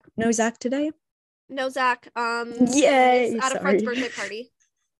No Zach today? No, Zach. Yay! At a friend's birthday party.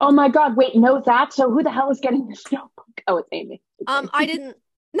 Oh my god, wait, no Zach? So who the hell is getting this notebook? Oh, it's Amy. I didn't...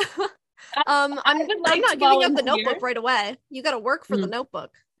 I'm not giving up the notebook right away. You gotta work for the notebook.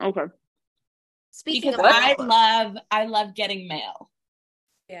 Okay. Speaking because of I love getting mail.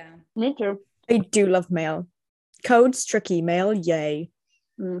 Yeah. Me too. I do love mail. Code's tricky. Mail, yay.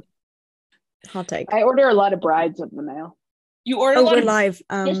 Hot take. I order a lot of brides of the mail. You order a lot we're of live.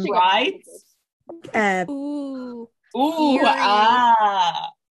 brides? Ooh.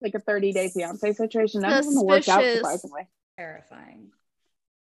 Like a 30-day fiance situation. That doesn't work out surprisingly. Terrifying.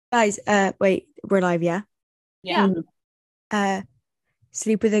 Guys, wait, we're live, yeah? Yeah.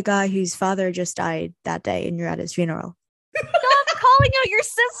 Sleep with a guy whose father just died that day and you're at his funeral. Stop calling out your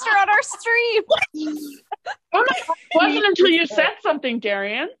sister on our stream. Oh my god, it wasn't until you said something,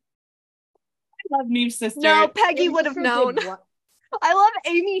 Darian. I love new sister. No, Peggy would have known. I love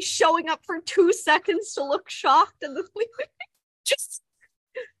Amy showing up for 2 seconds to look shocked and then just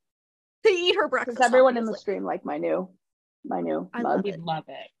to eat her breakfast. Because everyone in the stream like my new I mug. Love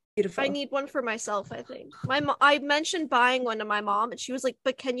it. Beautiful. I need one for myself, I think. I mentioned buying one to my mom and she was like,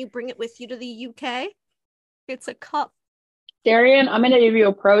 but can you bring it with you to the UK? It's a cup. Darian, I'm going to give you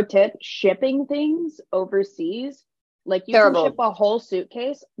a pro tip. Shipping things overseas, like you can ship a whole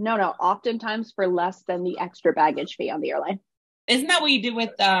suitcase. No, oftentimes for less than the extra baggage fee on the airline. Isn't that what you did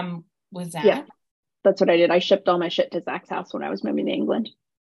with Zach? Yeah, that's what I did. I shipped all my shit to Zach's house when I was moving to England.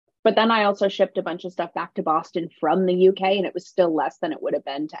 But then I also shipped a bunch of stuff back to Boston from the UK, and it was still less than it would have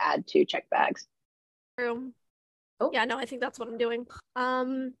been to add 2 checked bags. True. Oh. Yeah, no, I think that's what I'm doing.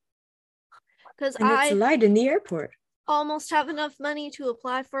 Because it's light in the airport. Almost have enough money to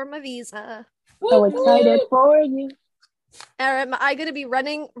apply for my visa. So excited for you. Am I going to be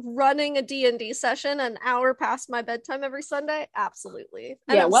running a D&D session an hour past my bedtime every Sunday? Absolutely.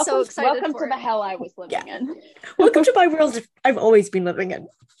 And yeah, I'm so excited welcome to the hell I was living in. Welcome to my world I've always been living in.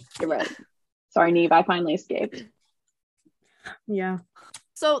 You're right. Sorry, Neve, I finally escaped. Yeah.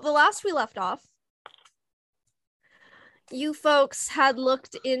 So the last we left off, you folks had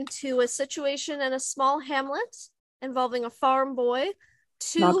looked into a situation in a small hamlet involving a farm boy,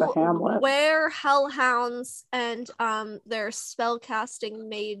 2 were hellhounds, and their spellcasting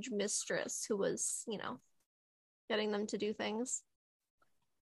mage mistress who was, getting them to do things.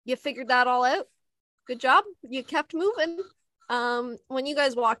 You figured that all out. Good job. You kept moving. When you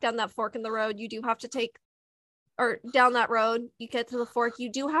guys walk down that fork in the road, you do have to take, or down that road, you get to the fork,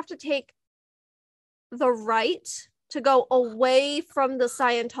 you do have to take the right to go away from the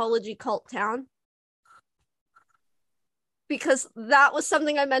Scientology cult town. Because that was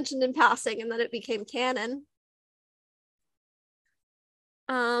something I mentioned in passing and then it became canon.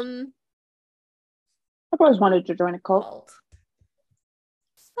 I've always wanted to join a cult.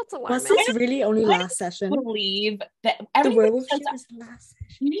 That's alarming. Was this really only last session? I believe that the werewolf shit was last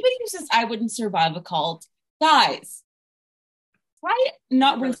session. Anybody who says I wouldn't survive a cult, guys,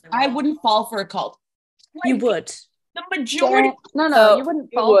 I wouldn't fall for a cult. You would. The majority. No, you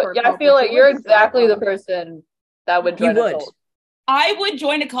wouldn't fall for a cult. I feel like you're exactly the person that would join a cult. I would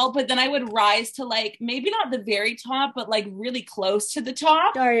join a cult, but then I would rise to maybe not the very top, but really close to the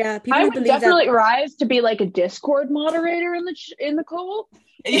top. Daria, I would definitely rise to be a Discord moderator in the cult.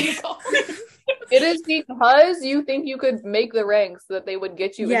 It is because you think you could make the ranks that they would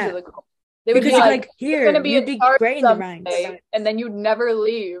get you into the cult. They would be here, going to be great in the ranks, and then you'd never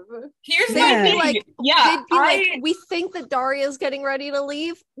leave. Here's my thing. They'd be we think that Daria's getting ready to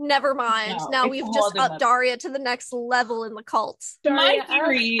leave. Never mind. Now we've just upped Daria to the next level in the cult. Daria, my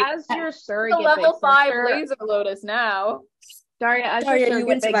theory, as your surrogate level 5 laser lotus now. Daria, as your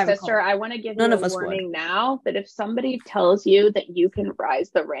surrogate big sister, I want to give you a warning now that if somebody tells you that you can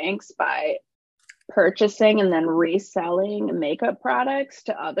rise the ranks by purchasing and then reselling makeup products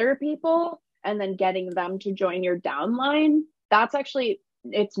to other people and then getting them to join your downline,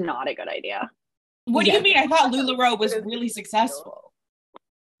 it's not a good idea. What do you mean? I thought LuLaRoe was really successful.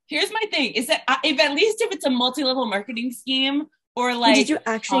 Here's my thing, is that if it's a multi-level marketing scheme or did you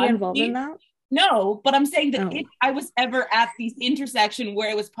actually get involved in that? No, but I'm saying that if I was ever at the intersection where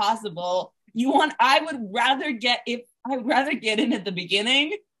it was possible, I would rather get in at the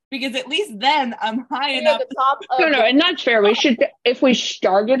beginning, because at least then I'm high enough. No, and that's fair. We should, if we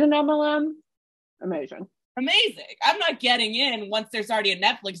started an MLM, amazing. I'm not getting in once there's already a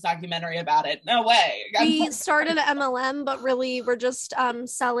Netflix documentary about it. No way. We started an MLM, but really we're just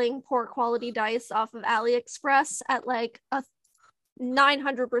selling poor quality dice off of AliExpress at a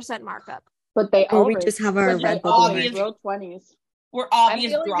 900% markup. But we just have our Redbubble merch. Real 20s. We're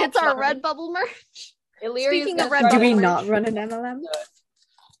obvious. It's our Redbubble merch. Speaking of Redbubble, do we not run an MLM?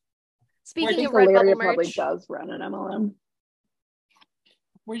 Speaking of Redbubble merch, probably does run an MLM.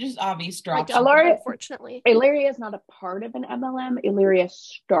 We're just obvious drops. Unfortunately, Illyria is not a part of an MLM. Illyria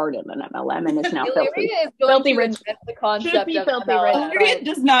started an MLM and is now filthy. Illyria is going to invent the concept of filthy MLM. Illyria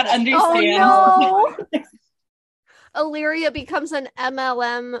does not understand. Oh no! Illyria becomes an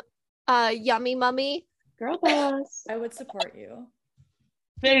MLM yummy mummy. Girl boss. I would support you.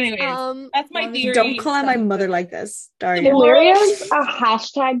 But anyways, that's my theory. Don't call out my mother like this, Daria. Illyria's a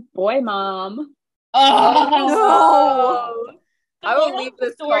hashtag boy mom. Oh no! I will leave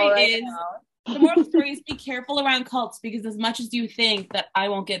this story right now. The moral story is be careful around cults, because as much as you think that I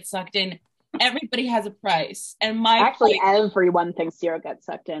won't get sucked in, everybody has a price. And everyone thinks Zero gets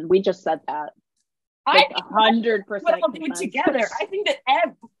sucked in. We just said that. 100%. We'll do it together. I think that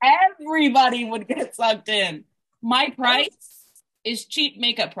everybody would get sucked in. My price is cheap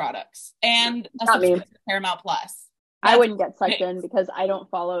makeup products and a subscription to Paramount Plus. I wouldn't get sucked in because I don't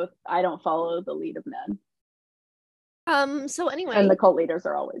follow the lead of men. So anyway, and the cult leaders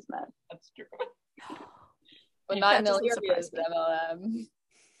are always men. That's true. But not in Illyria's MLM.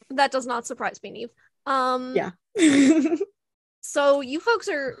 That does not surprise me, Neve. Yeah. So you folks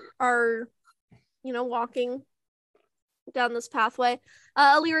are walking down this pathway.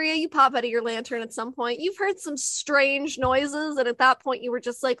 Illyria, you pop out of your lantern at some point. You've heard some strange noises, and at that point you were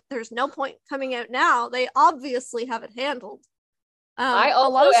just like, there's no point coming out now. They obviously have it handled. A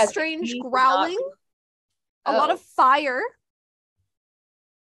lot of strange growling. A lot of fire.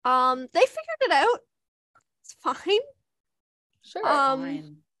 They figured it out. It's fine. Sure.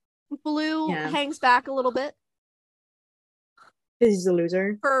 Fine. Blue hangs back a little bit. He's a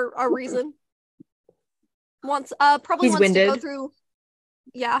loser. For a reason. Probably He's wants winded. to go through.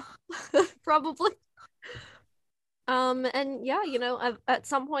 Yeah, probably. And yeah, at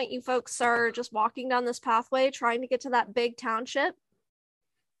some point you folks are just walking down this pathway trying to get to that big township.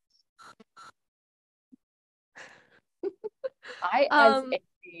 I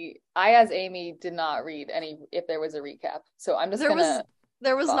as Amy did not read any if there was a recap, so I'm just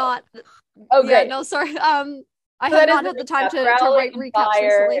there was not. Oh, great. Yeah, no, sorry. I have not had the time to write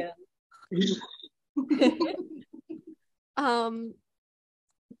recaps recently.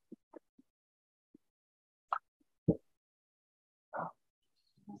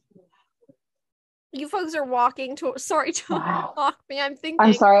 You folks are walking to. Sorry, don't mock me. I'm thinking.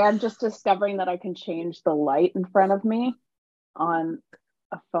 I'm sorry. I'm just discovering that I can change the light in front of me on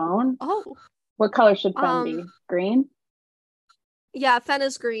a phone. Oh. What color should Fen be? Green? Yeah, Fen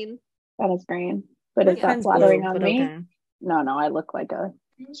is green. Fen is green. But is that flattering on me? Okay. No, I look like a...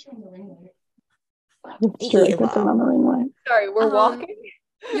 It's true, I put them on the ring light. Sorry, we're walking?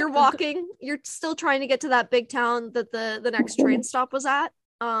 You're walking. You're still trying to get to that big town that the next train stop was at.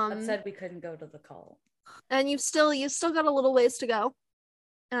 That said we couldn't go to the call. And you still got a little ways to go.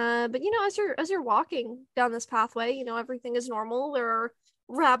 But as you're walking down this pathway, everything is normal. There are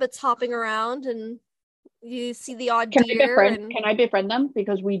rabbits hopping around, and you see the odd deer. Can I befriend them?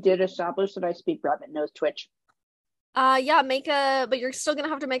 Because we did establish that I speak rabbit nose twitch. Yeah, but you're still gonna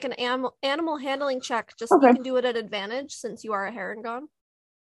have to make an animal handling check. Just okay. You can do it at advantage since you are a Harengon.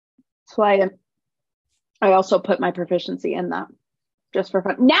 So I also put my proficiency in that. Just for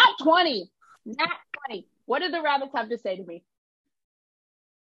fun. Nat 20! What did the rabbits have to say to me?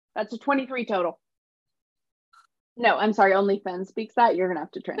 That's a 23 total. No, I'm sorry, only Fen speaks that. You're gonna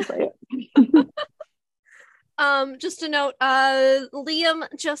have to translate it. Just a note, Liam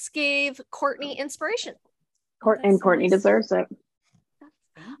just gave Courtney inspiration. Courtney deserves it.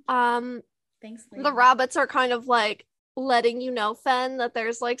 Thanks, Liam. The rabbits are kind of like letting you know, Fen, that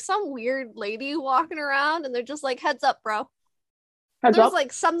there's like some weird lady walking around, and they're just like, heads up, bro. There's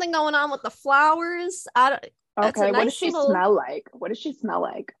like something going on with the flowers. Okay, what does she smell like? What does she smell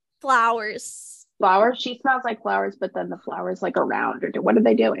like? Flowers. Flowers? She smells like flowers, but then the flowers like around her. What are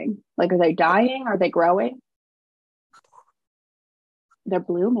they doing? Like, are they dying? Are they growing? They're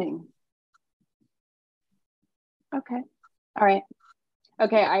blooming. Okay. All right.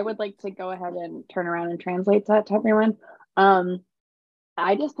 Okay, I would like to go ahead and turn around and translate that to everyone.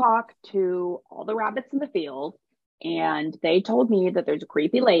 I just talked to all the rabbits in the field, and they told me that there's a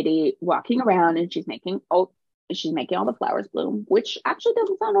creepy lady walking around, and she's making all the flowers bloom, which actually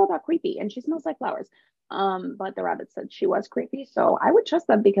doesn't sound all that creepy, and she smells like flowers. But the rabbit said she was creepy, so I would trust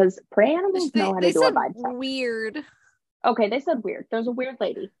them because prey animals know how to do a vibe check. Weird. Okay, they said weird. There's a weird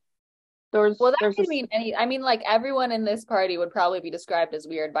lady. That could mean any. I mean, like everyone in this party would probably be described as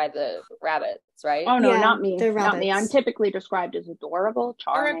weird by the rabbits, right? Oh no, not me. Not me. I'm typically described as adorable,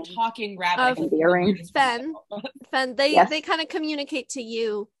 charming, or a talking rabbit. Endearing. Fen. They kind of communicate to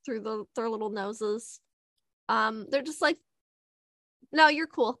you through their little noses. They're just like, no, you're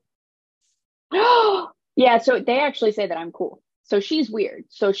cool. Yeah, so they actually say that I'm cool. So she's weird.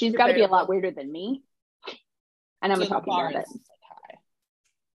 So she's got to be a lot weirder than me. And I'm talking about it.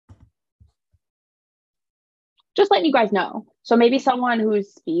 Just letting you guys know. So maybe someone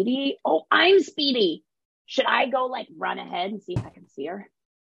who's speedy. Oh, I'm speedy. Should I go like run ahead and see if I can see her?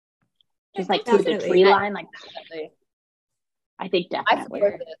 Just like through the tree line, like definitely. I think definitely.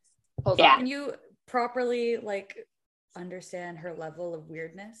 Yeah. Can you properly like understand her level of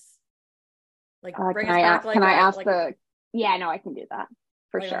weirdness? Like bring us back. Can I ask the? Yeah, no, I can do that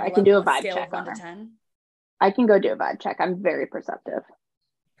for sure. I can do a vibe check on her. 1 to 10. I can go do a vibe check. I'm very perceptive.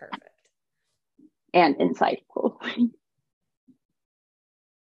 Perfect. And insightful.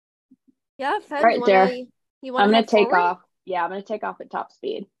 Yeah, Fed, right there. I'm gonna take off. Yeah, I'm gonna take off at top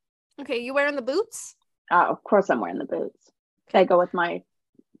speed. Okay, you wearing the boots? Oh, of course I'm wearing the boots. I go with my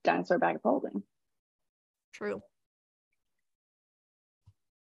dinosaur bag of holding. True.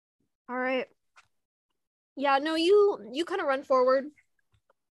 All right. Yeah, no, you kind of run forward.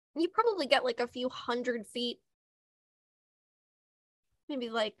 You probably get like a few 100 feet. Maybe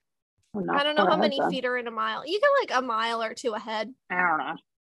like I don't know how many feet are in a mile. You get like a mile or two ahead. I don't know.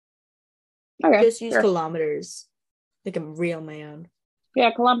 Okay. Just use kilometers. Like a real man.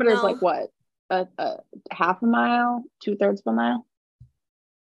 Yeah, kilometers like what? A half a mile, 2/3 of a mile.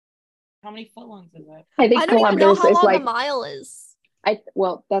 How many footlongs is it? I think I don't kilometers even know how long like a mile is.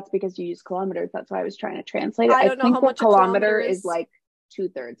 Well, that's because you use kilometers. That's why I was trying to translate it. I don't know how much a kilometer is like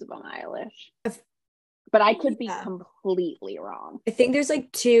 2/3 of a mile-ish. But I could be completely wrong. I think there's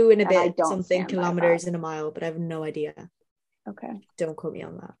like 2 and a bit something kilometers in a mile, but I have no idea. Okay. Don't quote me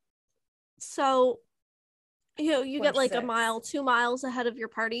on that. So, you get like a mile, 2 miles ahead of your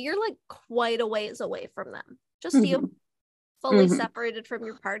party. You're like quite a ways away from them. Just you, fully separated from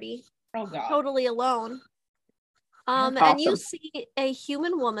your party. Oh God. Totally alone. Awesome. And you see a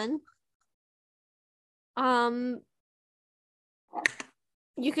human woman.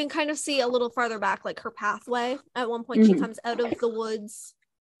 You can kind of see a little farther back, like her pathway. At one point, she comes out of the woods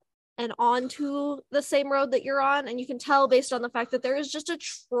and onto the same road that you're on, and you can tell based on the fact that there is just a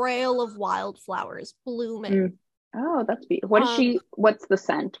trail of wildflowers blooming. Oh, that's beautiful. What is she? What's the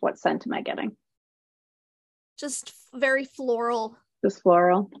scent? What scent am I getting? Just very floral. Just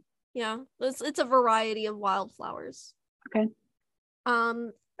floral. Yeah, it's a variety of wildflowers. Okay.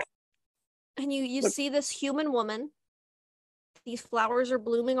 And you see this human woman. These flowers are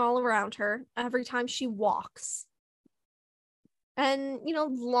blooming all around her every time she walks. And,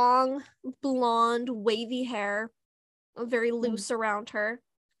 long, blonde, wavy hair, very loose around her.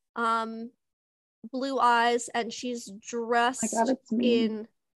 Blue eyes, and she's dressed in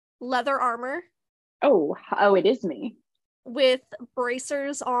leather armor. Oh, it is me. With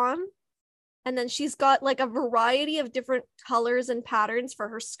bracers on. And then she's got like a variety of different colors and patterns for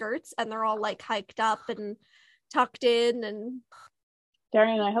her skirts, and they're all like hiked up and tucked in. And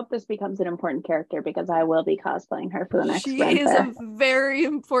Darian, I hope this becomes an important character because I will be cosplaying her for the next She run is fair. a very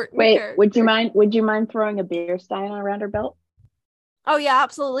important character. Would you mind throwing a beer stein around her belt? Oh yeah,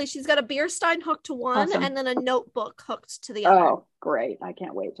 absolutely. She's got a beer stein hooked to one and then a notebook hooked to the other. Oh, great. I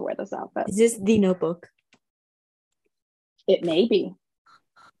can't wait to wear this outfit. Is this the notebook? It may be.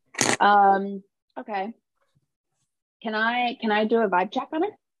 Okay. Can I do a vibe check on her?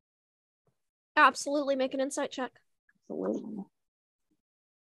 Absolutely, make an insight check. Absolutely.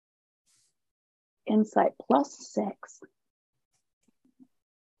 Insight +6.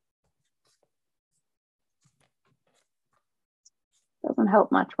 Doesn't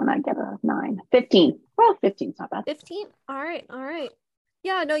help much when I get a 9. 15. Well, 15's not bad. 15? All right.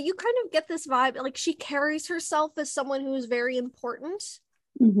 Yeah, no, you kind of get this vibe. Like, she carries herself as someone who is very important.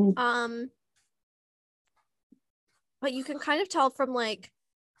 But you can kind of tell from, like,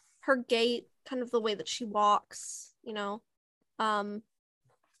 her gait, kind of the way that she walks,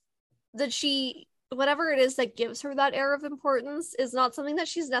 that she, whatever it is that gives her that air of importance is not something that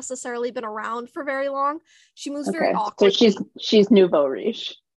she's necessarily been around for very long. She moves very awkwardly. So she's nouveau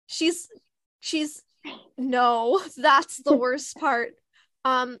riche. She's no, that's the worst part.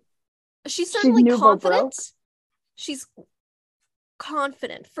 She's certainly confident. Broke. She's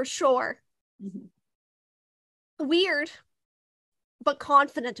confident for sure. Weird, but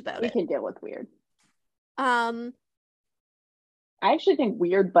confident about it. We can deal with weird. I actually think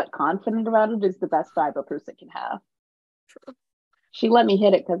weird but confident about it is the best vibe a person can have. True. She let me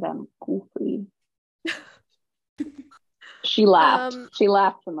hit it because I'm goofy. She laughed. She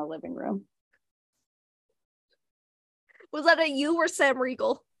laughed from the living room. Was that at you or Sam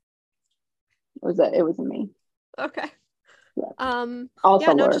Riegel? It was me. Okay. Yeah.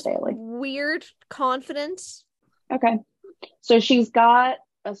 Also Laura Bailey. Weird, confident. Okay. So she's got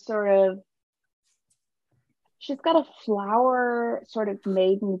a sort of she's got a flower sort of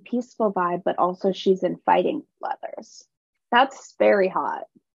maiden peaceful vibe, but also she's in fighting leathers. That's very hot.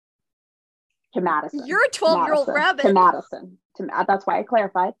 To Madison. You're a 12-year-old rabbit. To Madison. That's why I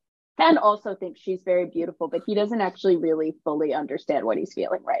clarified. Fen also thinks she's very beautiful, but he doesn't actually really fully understand what he's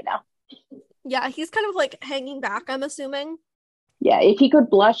feeling right now. Yeah, he's kind of like hanging back, I'm assuming. Yeah, if he could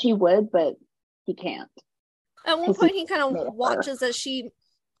blush, he would, but he can't. At one point, he kind of watches as she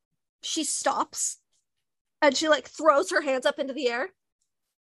stops, and she like throws her hands up into the air,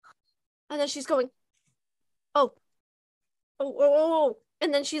 and then she's going, oh,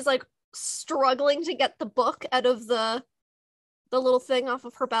 and then she's like struggling to get the book out of the little thing off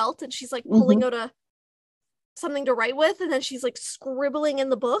of her belt, and she's like pulling out something to write with, and then she's like scribbling in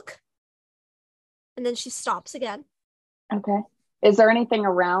the book, and then she stops again. Okay. Is there anything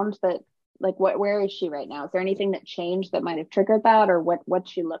around that? Like, where is she right now? Is there anything that changed that might have triggered that, or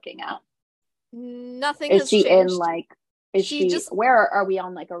what's she looking at? Nothing has changed. In like, where are we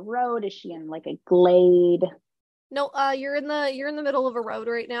on like a road? Is she in like a glade? No, you're in the middle of a road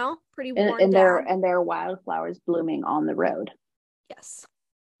right now. Pretty worn and down. there are wildflowers blooming on the road. Yes.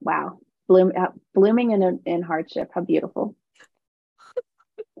 Wow. Blooming in hardship. How beautiful.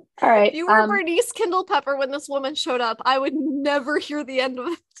 All right. If you were Bernice Kindle Pepper when this woman showed up, I would never hear the end of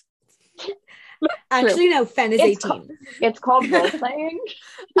it. Actually, no, Fen is 18. It's called role playing.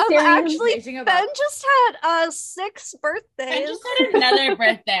 Actually, Fen just had 6 birthdays. Fen just had another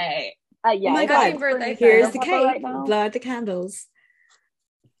birthday. Yeah. Oh my God. Here's the cake. Blow out the candles.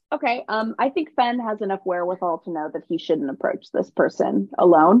 Okay. I think Fen has enough wherewithal to know that he shouldn't approach this person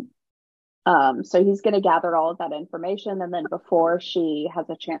alone. So he's going to gather all of that information, and then before she has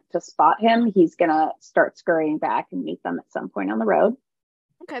a chance to spot him, he's going to start scurrying back and meet them at some point on the road.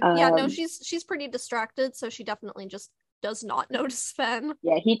 Okay. Yeah, no, she's pretty distracted, so she definitely just does not notice Fen.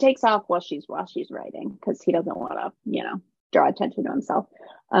 Yeah, he takes off while she's writing because he doesn't want to, draw attention to himself.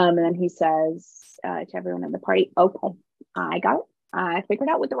 And then he says to everyone in the party, "Okay, I got it. I figured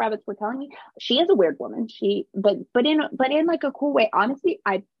out what the rabbits were telling me. She is a weird woman. But in like a cool way. Honestly,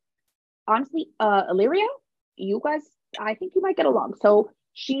 Illyria, you guys, I think you might get along. So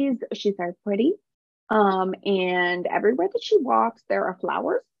she's very pretty. And everywhere that she walks, there are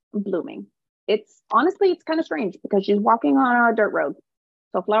flowers blooming. It's kind of strange because she's walking on a dirt road.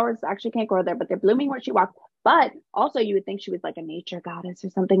 So flowers actually can't grow there, but they're blooming where she walks. But also you would think she was like a nature goddess or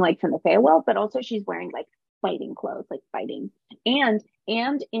something like from the Feywild, but also she's wearing like fighting clothes, like fighting. And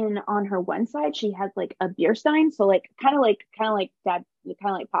on her one side, she has like a beer stein. So like kind of like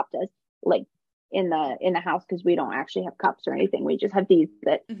Pop does, like in the house, because we don't actually have cups or anything. We just have these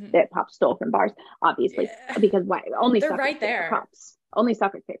that Pop stole from bars, obviously, because why? They're right there. Cups. Only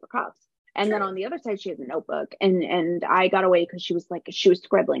suffers paper cups. And then on the other side, she has a notebook, and I got away because she was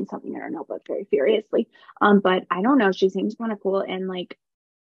scribbling something in her notebook very furiously. But I don't know. She seems kind of cool, and like,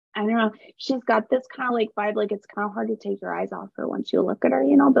 I don't know. She's got this kind of like vibe, like it's kind of hard to take your eyes off her once you look at her,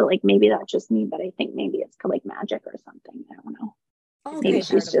 But like maybe that's just me. But I think maybe it's kind of like magic or something. I don't know. Okay, maybe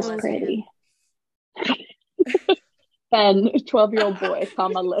she's just pretty. And 12-year-old boy,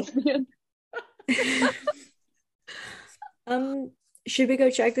 lesbian. Should we go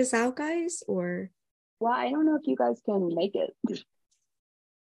check this out, guys? Or well, I don't know if you guys can make it.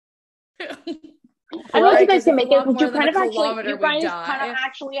 I don't know if you guys can make it, but you kind of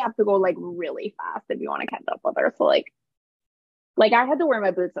actually have to go like really fast if you want to catch up with her. So like I had to wear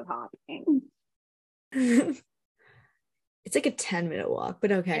my boots of hopping. It's like a 10-minute walk,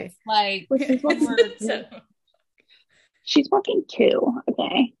 but okay. It's like she's walking 2.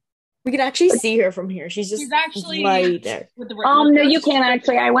 Okay. We can actually see her from here. She's actually right there. No, you can't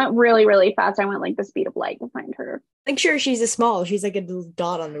actually. I went really, really fast. I went like the speed of light to find her. Like, sure, she's like a little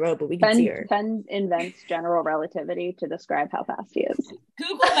dot on the road, but we can see her. Fen invents general relativity to describe how fast he is.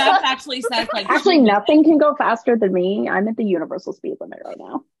 Google Maps actually says like actually nothing can go faster than me. I'm at the universal speed limit right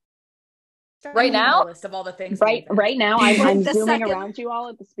now. Right now, list of all the things. Right now, I'm zooming around you all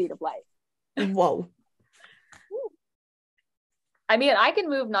at the speed of light. Whoa. I mean, I can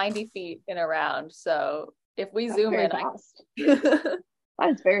move 90 feet in a round, so if we zoom in, fast. That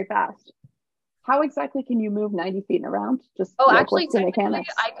is very fast. How exactly can you move 90 feet in a round? Just actually, technically,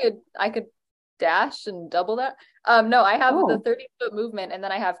 I could dash and double that. No, I have the 30-foot movement, and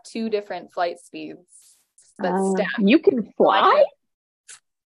then I have 2 different flight speeds that stack. You can fly?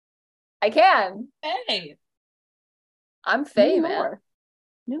 I can. Hey, I'm Faye, man.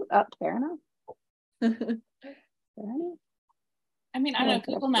 No, fair enough. Fair enough. I mean, I don't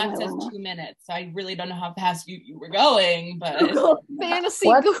know. Google Maps says 2 minutes, so I really don't know how fast you were going, but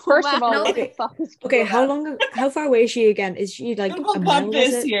fantasy. First of all, okay. How far away is she again? Is she like Google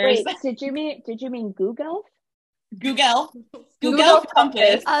Compass here? Wait, did you mean Google? Google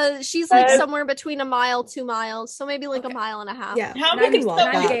compass. She's like somewhere between a mile, 2 miles, so maybe like a mile and a half. Yeah, how many walk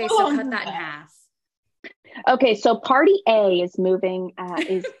that? Okay, so cut that in half. Okay, so party A is moving.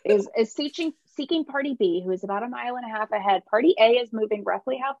 Is seeking party B, who is about a mile and a half ahead. Party A is moving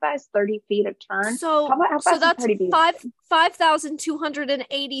roughly how fast? 30 feet a turn. So how fast that's party B?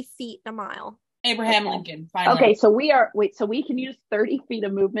 5,280 feet a mile. Abraham Lincoln. Finally. Okay, so we can use 30 feet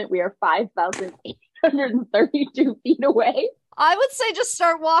of movement. We are 5,832 feet away. I would say just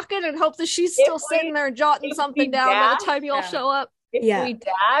start walking and hope that she's still sitting there jotting something down by the time you all show up. If we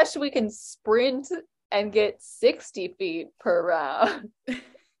dash, we can sprint and get 60 feet per round.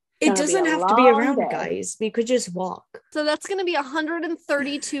 It doesn't have to be a round, guys. We could just walk. So that's going to be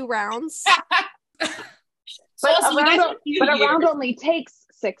 132 rounds. But a round only takes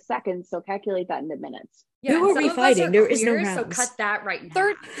 6 seconds, so calculate that into minutes. Yeah, who are we fighting? There is no rounds. So cut that right now.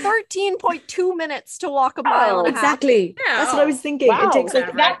 13.2 minutes to walk a mile and a half. Exactly. Yeah. That's what I was thinking. Wow. It takes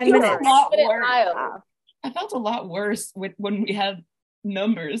like 10 minutes. I felt a lot worse when we had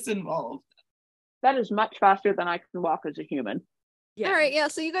numbers involved. That is much faster than I can walk as a human. Yeah. All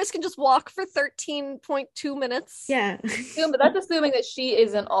right, so you guys can just walk for 13.2 minutes. Yeah. But that's assuming that she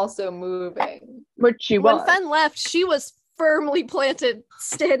isn't also moving. Which she was. When Fen left, she was firmly planted,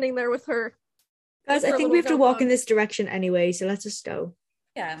 standing there with her. Guys, I think we have to walk in this direction anyway, so let's just go.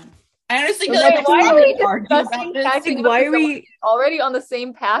 Yeah. I honestly feel like why are we already on the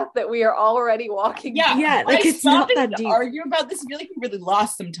same path that we are already walking? Yeah, like it's not that deep. Argue about this. I feel like we really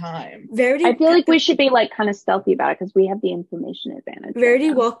lost some time. I feel like we should be like kind of stealthy about it because we have the information advantage.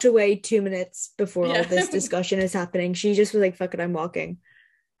 Verity walked away 2 minutes before all this discussion is happening. She just was like, "Fuck it, I'm walking."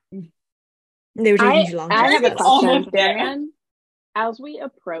 They were taking too long. I have a question, Darian. As we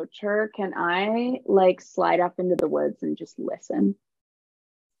approach her, can I like slide up into the woods and just listen?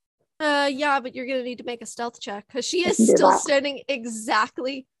 Yeah, but you're gonna need to make a stealth check because she is still standing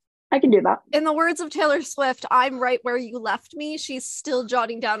exactly. I can do that. In the words of Taylor Swift, I'm right where you left me. She's still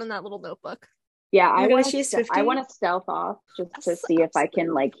jotting down in that little notebook. Yeah, I want to stealth off just to see if I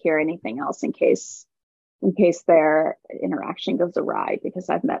can like hear anything else in case their interaction goes awry because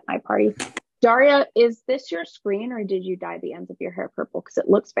I've met my party. Daria, is this your screen or did you dye the ends of your hair purple? Because it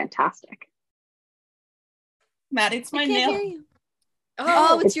looks fantastic. Matt, it's my nail.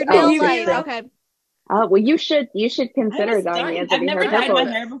 Oh, it's your nail light. Okay. Well, you should consider dyeing the ends of your hair purple. I've never dyed my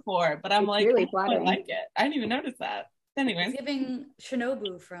hair before, but I'm like, really I like it. I didn't even notice that. Anyway, it's giving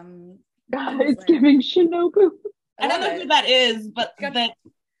Shinobu from. It's giving Shinobu. I don't know who that is, but thank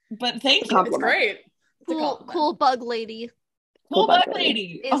you. It's great. Cool bug lady. Cool bug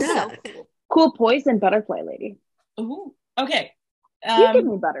lady. It's so cool. Cool poison butterfly lady. Ooh. Okay. You give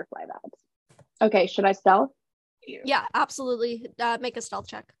me butterfly vibes. Okay, should I stealth? Yeah, absolutely. Make a stealth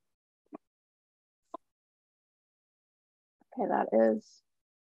check. Okay, that is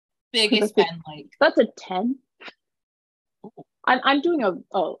biggest pen like. That's a 10. I'm doing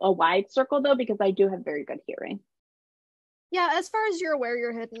a wide circle though because I do have very good hearing. Yeah, as far as you're aware,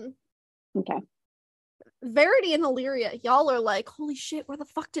 you're hidden. Okay. Verity and Illyria, y'all are like, holy shit, where the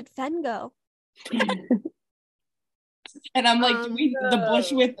fuck did Fen go? And I'm like, the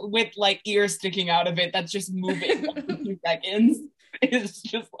bush with like ears sticking out of it that's just moving every 2 seconds. It's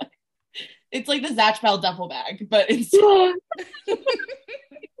just like, it's like the Zatchpal duffel bag, but it's.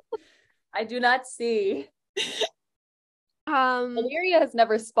 I do not see. Illyria has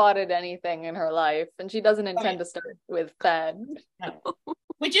never spotted anything in her life, and she doesn't intend to start with Fen. No.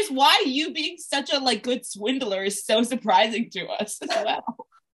 Which is why you being such a like good swindler is so surprising to us as well.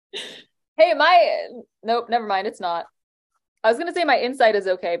 Hey, nope, never mind. It's not. I was gonna say my insight is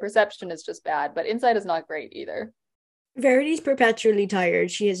okay. Perception is just bad, but insight is not great either. Verity's perpetually tired.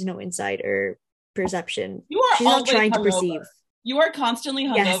 She has no insight or perception. She's not trying to perceive. You are constantly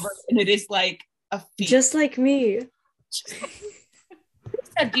hungover, and it is like a feat. Just like me.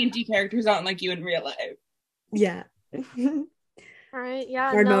 Except D&D characters aren't like you in real life. Yeah. All right.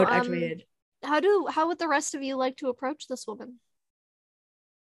 Yeah. Hard mode activated. How would the rest of you like to approach this woman?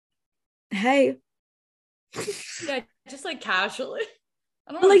 Hey. Yeah, just like casually.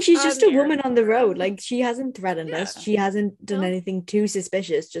 I don't know. Like she's just a woman on the road. Like she hasn't threatened us. She hasn't done anything too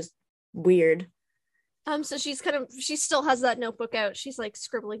suspicious. Just weird. So she still has that notebook out. She's like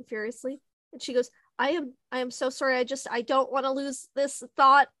scribbling furiously, and she goes, I am so sorry. I don't want to lose this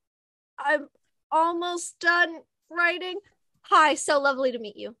thought. I'm almost done writing. Hi, so lovely to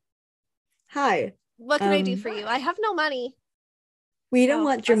meet you. Hi. What can I do for you? I have no money. We don't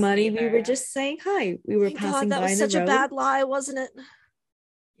want your money. We were just saying hi. We were passing by the road. That was such a bad lie, wasn't it?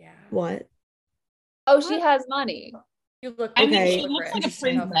 Yeah. What? Oh, she has money. You look. I mean, she looks like a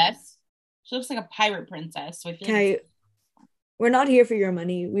princess. She looks like a pirate princess. So I feel okay, we're not here for your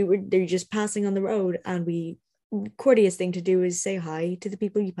money. They're just passing on the road, and the courteous thing to do is say hi to the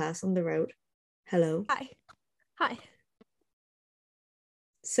people you pass on the road. Hello. Hi.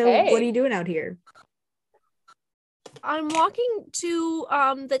 So what are you doing out here? I'm walking to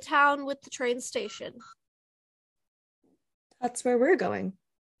the town with the train station. That's where we're going.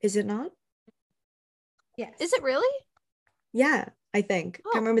 Is it not? Yes. Is it really? Yeah, I think.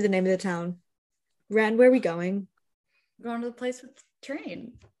 Can't remember the name of the town. Ren, where are we going? We're going to the place with the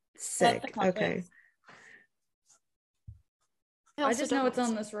train. Sick. Okay. I just know it's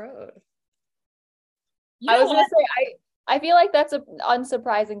on this road. I was gonna say, I feel like that's an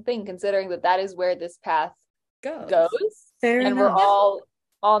unsurprising thing considering that is where this path goes. Fair and enough. We're all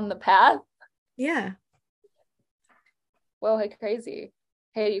on the path. Yeah. Whoa, hey, crazy.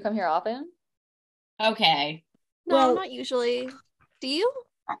 Hey, do you come here often? Okay. No, not usually. Do you?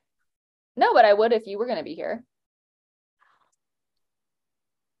 No, but I would if you were gonna be here.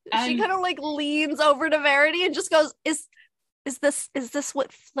 She kind of like leans over to Verity and just goes, Is this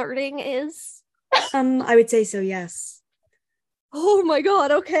what flirting is? I would say so, yes. Oh my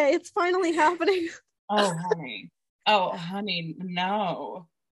god, okay, it's finally happening. Oh honey, no.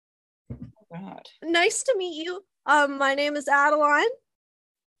 Oh god. Nice to meet you. My name is Adeline.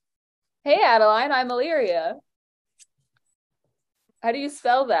 Hey Adeline, I'm Illyria. How do you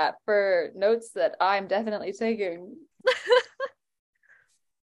spell that for notes that I'm definitely taking?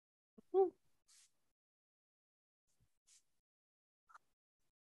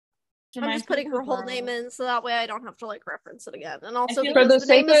 I'm just putting her whole name in so that way I don't have to like reference it again. And also For because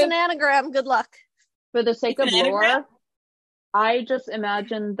the name is an anagram, good luck. For the sake of lore, I just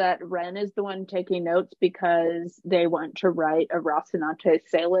imagine that Ren is the one taking notes because they want to write a Rocinante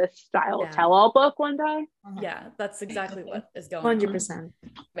Salis style tell-all book one day. Yeah, that's exactly what is going 100%. on.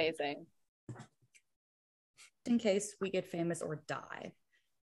 Amazing. In case we get famous or die.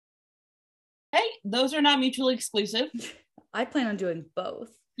 Hey, those are not mutually exclusive. I plan on doing both.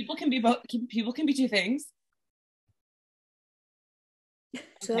 People can be both. People can be two things.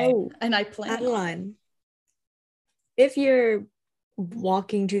 So, and I plan Adeline, if you're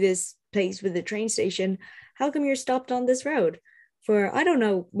walking to this place with the train station, how come you're stopped on this road? For, I don't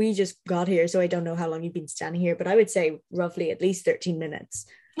know, we just got here, so I don't know how long you've been standing here, but I would say roughly at least 13 minutes.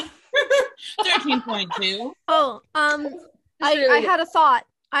 13.2. Oh, I had a thought.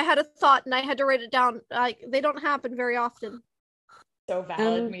 And I had to write it down. They don't happen very often. So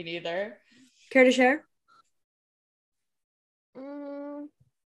valid, me neither. Care to share?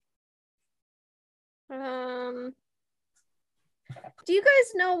 Do you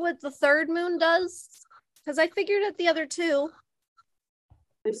guys know what the third moon does? Because I figured out the other two.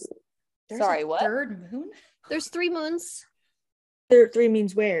 Sorry, what? Third moon? There's 3 moons. There are 3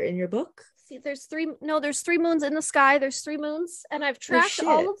 moons where? In your book? See, there's 3 moons in the sky. There's 3 moons, and I've tracked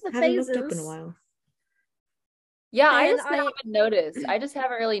all of the phases. Haven't looked up in a while. Yeah, I haven't noticed. I just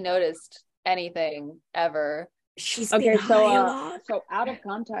haven't really noticed anything ever. She's okay. So out of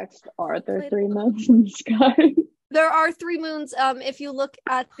context, are there 3 moons in the sky? There are 3 moons. If you look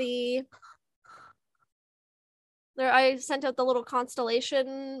at I sent out the little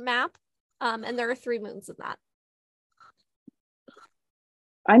constellation map, and there are 3 moons in that.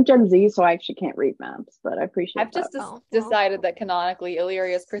 I'm Gen Z, so I actually can't read maps, but I appreciate I've just decided that canonically,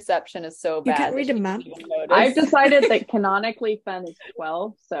 Illyria's perception is so bad. You can't read a map? I've decided that canonically Fen is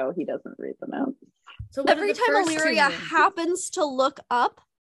 12, so he doesn't read the maps. So every time Illyria happens to look up,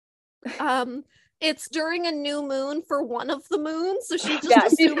 it's during a new moon for one of the moons, so she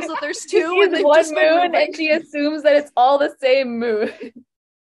just assumes that there's 2. And one moon, and she assumes that it's all the same moon.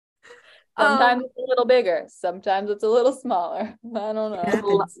 Sometimes it's a little bigger, sometimes it's a little smaller. I don't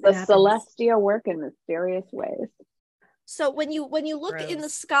know. The Celestia work in mysterious ways. So when you look in the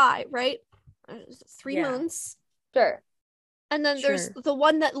sky, right? There's 3 moons. Sure. And then there's the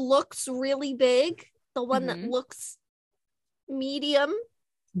one that looks really big, the one that looks medium.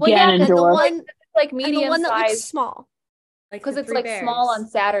 Well, and the one like medium, and the one size, that looks small. Because it's like small on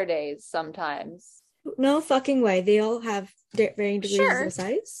Saturdays sometimes. No fucking way. They all have varying degrees of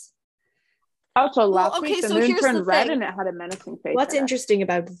size. Also, last week the moon turned red and it had a menacing face. What's interesting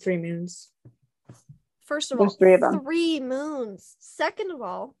about the 3 moons? First of all, 3 of them. 3 moons. Second of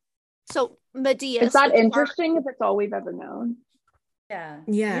all, so Medea. Is that interesting if it's all we've ever known? Yeah.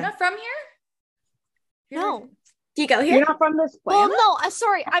 You're not from here? No. Do you go here? You're not from this planet? Well, no,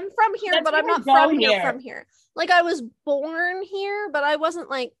 sorry. I'm from here, but I'm not from here. Like, I was born here, but I wasn't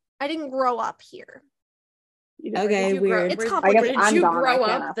like, I didn't grow up here. Okay, weird. It's complicated. Did you grow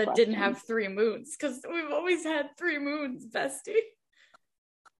up that didn't have 3 moons? Because we've always had 3 moons, bestie.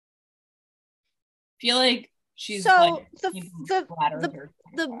 feel like she's so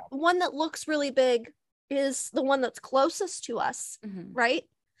the one that looks really big is the one that's closest to us, right?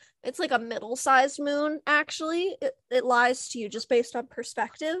 It's like a middle-sized moon, actually. It lies to you just based on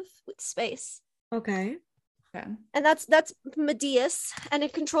perspective with space. Okay. And that's Medeus, and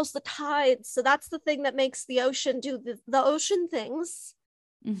it controls the tides. So that's the thing that makes the ocean do the ocean things.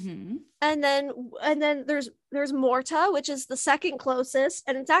 And then there's Morta, which is the second closest,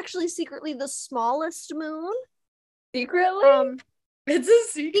 and it's actually secretly the smallest moon. Secretly? It's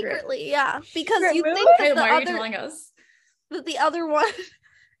a secret. Secretly, yeah. Because you think that why are you telling us? That the other one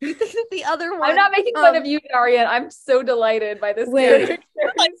you think that the other one I'm not making fun of you, Darian. I'm so delighted by this character.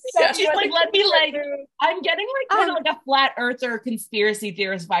 She's like, let me like, I'm getting like kind of like a flat earther conspiracy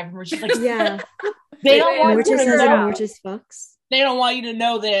theorist vibe from her. She's like, yeah. They don't want Mortis you to says know. Mortis fucks. They don't want you to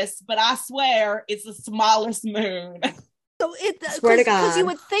know this, but I swear it's the smallest moon. So swear to God. Because you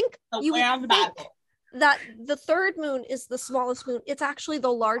would think that the third moon is the smallest moon. It's actually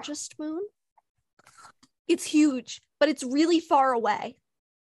the largest moon. It's huge, but it's really far away.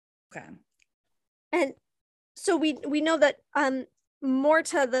 Okay. And so we know that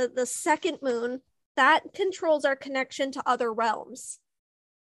Morta, the second moon, that controls our connection to other realms.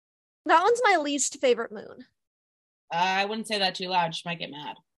 That one's my least favorite moon. I wouldn't say that too loud. She might get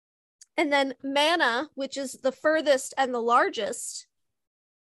mad. And then Mana, which is the furthest and the largest,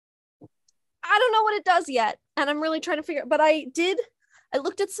 I don't know what it does yet, and I'm really trying to figure. But I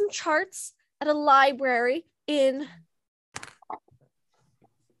looked at some charts at a library in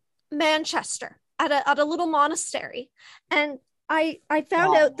Manchester at a little monastery, and I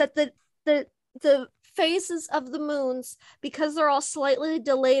found out that the phases of the moons, because they're all slightly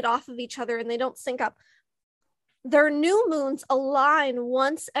delayed off of each other and they don't sync up, their new moons align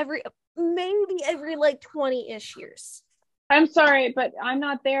once maybe every like 20-ish years. I'm sorry, but I'm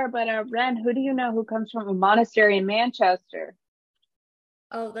not there. But Ren, who do you know who comes from a monastery in Manchester?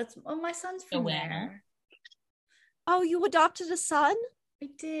 Oh, my son's from there. Oh, you adopted a son? I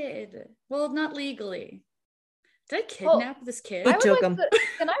did. Well, not legally. Did I kidnap this kid? He took him.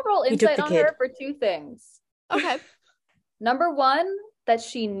 Can I roll insight on her for two things? Okay. Number one, that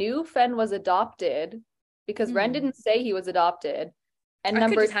she knew Fen was adopted because Ren didn't say he was adopted. And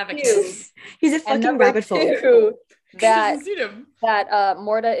number two, he's a fucking rabbit hole. That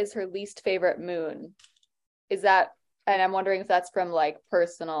Morta is her least favorite moon. Is that? And I'm wondering if that's from like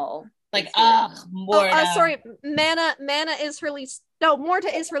personal. Like, Morta. Sorry, Mana is her least. No, Morta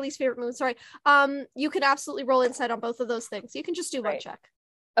is her least favorite moon. Sorry. You can absolutely roll insight on both of those things. You can just do one check.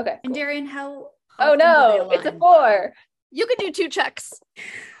 Okay. And Darian, how? Oh no, it's a 4. You can do 2 checks.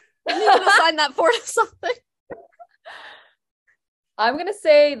 You can assign that 4 to something. I'm gonna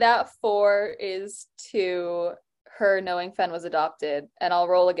say that 4 is to her knowing Fen was adopted, and I'll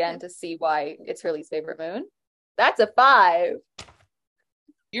roll again to see why it's her least favorite moon. That's a 5.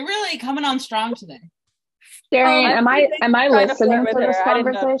 You're really coming on strong today. Darian, am I listening to this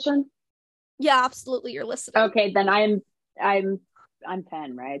conversation? Yeah, absolutely. You're listening. Okay, then I'm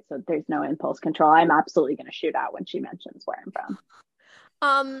Fen, right? So there's no impulse control. I'm absolutely going to shoot out when she mentions where I'm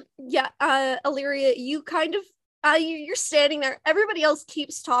from. Yeah, Illyria, you kind of you're standing there. Everybody else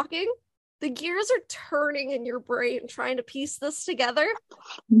keeps talking. The gears are turning in your brain trying to piece this together.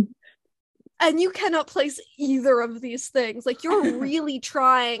 And you cannot place either of these things. Like, you're really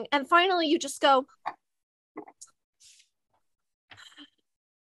trying. And finally, you just go,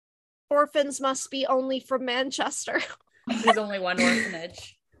 orphans must be only from Manchester. There's only one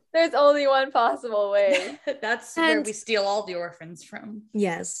orphanage. There's only one possible way. That's where we steal all the orphans from.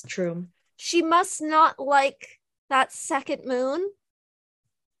 Yes, true. She must not like that second moon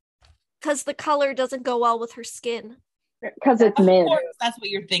because the color doesn't go well with her skin. Because it's mid. That's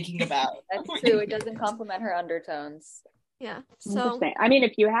what you're thinking about. That's true. It doesn't complement her undertones. Yeah. So I mean,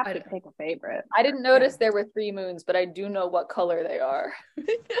 if you have to pick a favorite. I didn't notice there were 3 moons, but I do know what color they are.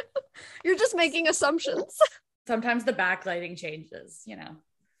 You're just making assumptions. Sometimes the backlighting changes, you know.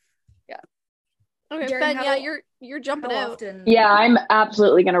 Yeah. Okay, Ben, you're jumping out. Yeah, I'm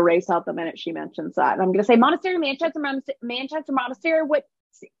absolutely gonna race out the minute she mentions that. And I'm gonna say Manchester Monastery. What?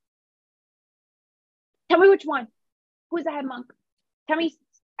 Tell me which one. Who's the head monk? Tell me,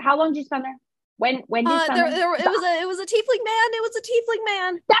 how long did you spend there? When did you spend there? It was a tiefling man. It was a tiefling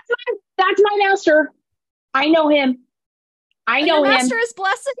man. That's my master. I know him. Your master is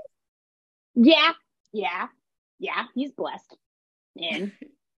blessed. Yeah. He's blessed. And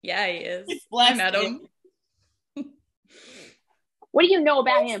yeah, he is. He's blessed. I met him. What do you know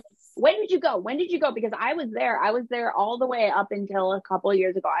about him? When did you go? Because I was there. I was there all the way up until a couple of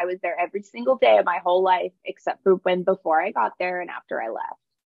years ago. I was there every single day of my whole life, except for before I got there and after I left.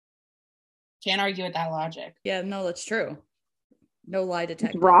 Can't argue with that logic. Yeah, no, that's true. No lie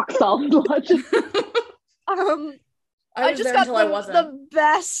detected. It's rock solid logic. I just got the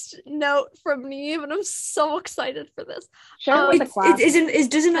best note from Neve, and I'm so excited for this. Share with the class. It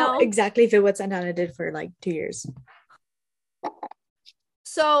doesn't know exactly fit what Santana did for like 2 years.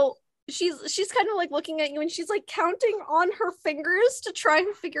 So she's kind of like looking at you, and she's like counting on her fingers to try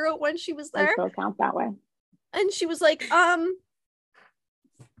and figure out when she was there. I still count that way. And she was like,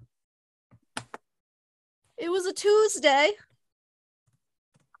 it was a Tuesday.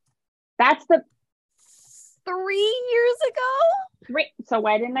 That's the 3 years ago? So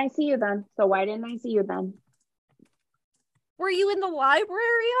why didn't I see you then? Were you in the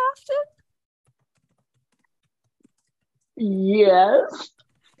library often? Yes.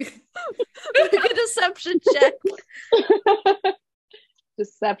 Make a deception check.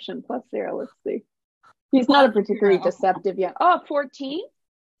 Deception plus 0. Let's see. He's not a particularly deceptive yet. Oh, 14?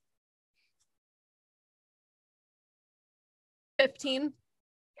 15.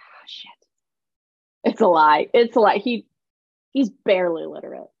 Oh, shit. It's a lie. He's barely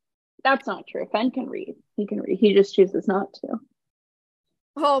literate. That's not true. Fen can read. He can read. He just chooses not to.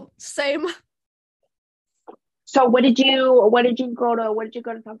 Oh, same. So what did you go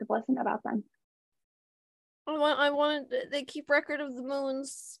to talk to Blessing about then? I wanted they keep record of the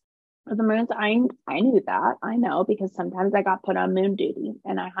moons. The moons, I knew that. I know because sometimes I got put on moon duty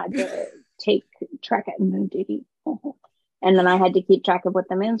and I had to take track at moon duty. And then I had to keep track of what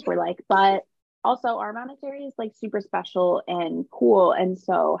the moons were like. But also our monastery is like super special and cool. And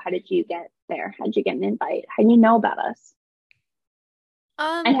so how did you get there? How did you get an invite? How do you know about us?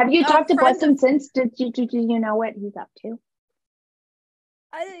 And have you talked to Blessing since? Did you know what he's up to?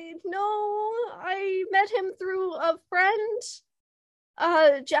 I met him through a friend,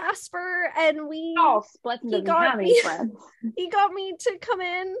 Jasper, and we. Oh, Blessing doesn't have any friends. He got me to come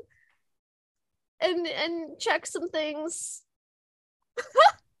in and check some things.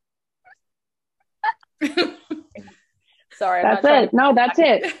 Sorry, that's it. No, that's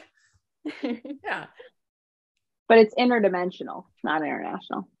it. Yeah. But it's interdimensional, not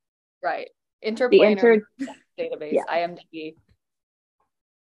international. Right. Interplanar database, yeah. IMDb.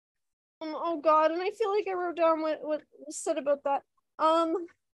 Oh God, and I feel like I wrote down what was said about that. Oh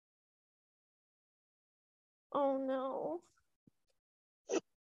no.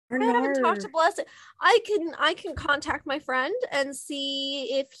 I haven't talked to Blessed. I can contact my friend and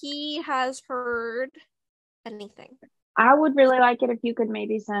see if he has heard anything. I would really like it if you could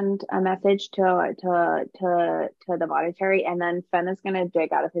maybe send a message to the monetary, and then Fen is gonna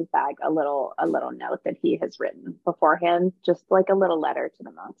dig out of his bag a little note that he has written beforehand, just like a little letter to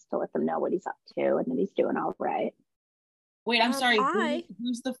the monks to let them know what he's up to and that he's doing all right. Wait, I'm sorry.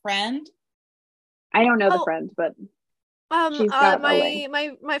 Who's the friend? I don't know the friend, but she's got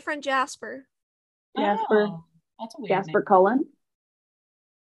my friend Jasper. Jasper. Oh, that's a weird Jasper name. Cullen?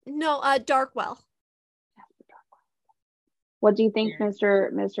 No, Darkwell. What do you think,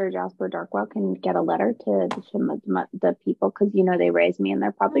 Mr. Jasper Darkwell can get a letter to the people? Because they raised me and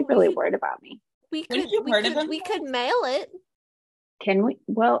they're probably really worried about me. We could mail it. Can we?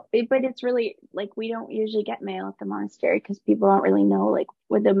 Well, but it's really like we don't usually get mail at the monastery because people don't really know, like,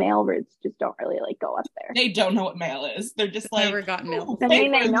 with the mail routes just don't really like go up there. They don't know what mail is. They're just like, never gotten mail. I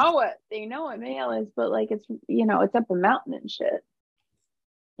mean, they know what mail is, but like it's it's up a mountain and shit.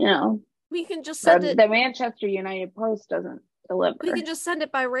 We can just send it. The Manchester United Post doesn't deliver. We can just send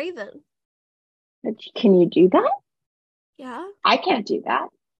it by Raven. Can you do that? Yeah. I can't do that.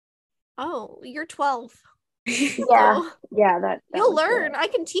 Oh, you're 12. Yeah, that you'll learn. I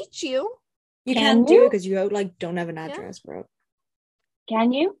can teach you. You can't do it because you don't have an address, bro.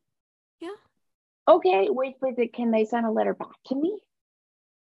 Can you? Yeah. Okay, wait, can they send a letter back to me?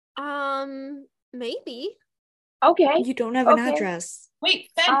 Maybe. Okay. You don't have an address. Wait,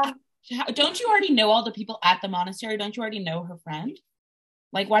 Fen, don't you already know all the people at the monastery? Don't you already know her friend?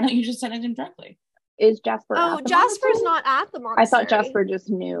 Like, why don't you just send it in directly? Is Jasper? Oh, Jasper's not at the monastery. I thought Jasper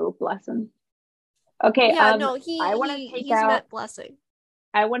just knew Blessing. Okay. Yeah, no, he's met Blessing.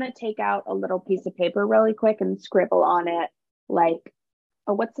 I want to take out a little piece of paper really quick and scribble on it, like,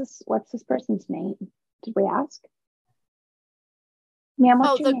 what's this person's name? Did we ask? Ma'am,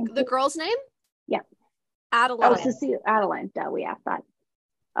 what's your name? The girl's name? Yeah. Adeline. Oh, Cecile, Adeline. Duh, we asked that.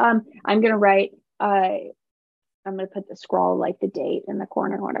 I'm gonna write. I'm gonna put the scroll, like the date in the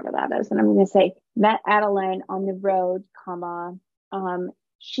corner, whatever that is, and I'm gonna say met Adeline on the road, comma.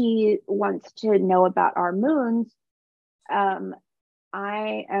 She wants to know about our moons.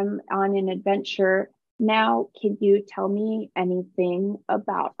 I am on an adventure now. Can you tell me anything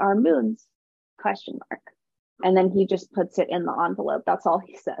about our moons? Question mark. And then he just puts it in the envelope. That's all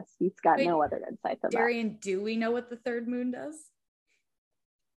he says. He's got no other insight than Darian, do we know what the third moon does?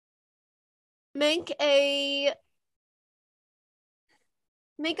 Make a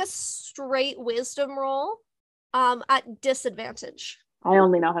straight wisdom roll at disadvantage. I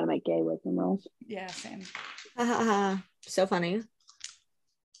only know how to make gay wisdom rolls. Yeah, same. So funny.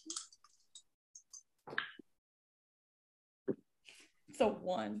 So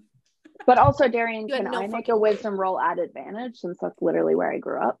 1. But also, Darian, can I make a wisdom roll at advantage, since that's literally where I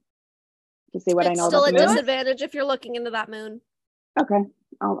grew up? To see what I know about the moon? It's still a disadvantage if you're looking into that moon. Okay.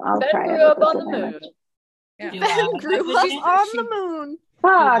 I'll Ben try grew it. up on the moon. Yeah. Ben grew up on the moon.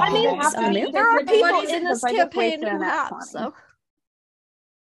 Fuck. I mean, there are people in this campaign who have, so.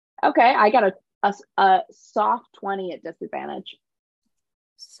 Okay, I got a soft 20 at disadvantage.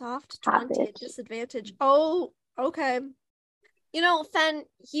 Soft 20 at disadvantage. Oh, okay. You know, Fen,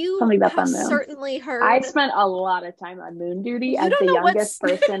 you have certainly heard. I spent a lot of time on moon duty as the youngest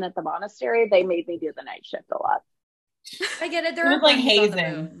person at the monastery. They made me do the night shift a lot. I get it. There was like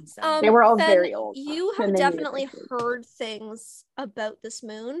hazing. They were all very old. You have definitely heard things about this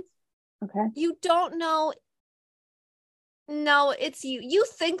moon. Okay. You don't know. No, it's you. You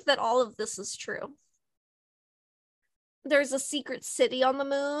think that all of this is true. There's a secret city on the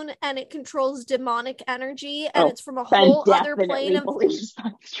moon, and it controls demonic energy, and it's from a whole other plane of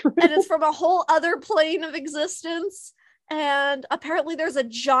and it's from a whole other plane of existence. And apparently there's a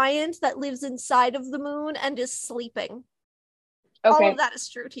giant that lives inside of the moon and is sleeping. Okay. All of that is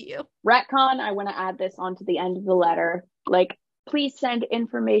true to you. Retcon, I want to add this onto the end of the letter. Like, please send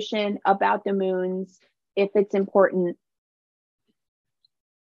information about the moons if it's important.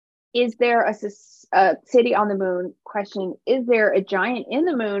 Is there a city on the moon? Question. Is there a giant in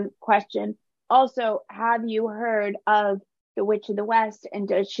the moon? Question. Also, have you heard of the Witch of the West, and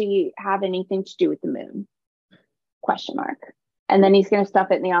does she have anything to do with the moon? Question mark. And then he's going to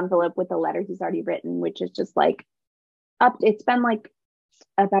stuff it in the envelope with the letter he's already written, which is just like it's been like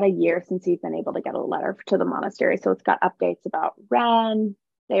about a year since he's been able to get a letter to the monastery. So it's got updates about Ren.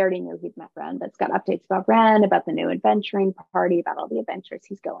 They already knew he'd met Ren, but it's got updates about Ren, about the new adventuring party, about all the adventures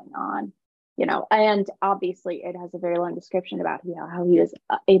he's going on, you know. And obviously it has a very long description about how he was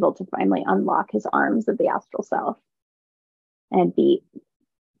able to finally unlock his arms of the astral self and beat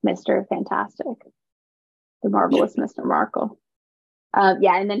Mr. Fantastic, the marvelous Mr. Markle.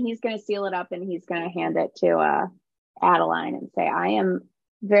 Yeah, and then he's going to seal it up and he's going to hand it to Adeline and say,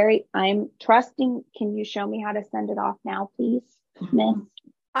 I'm trusting. Can you show me how to send it off now, please, miss?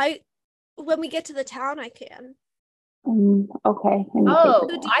 When we get to the town, I can. Okay. Oh,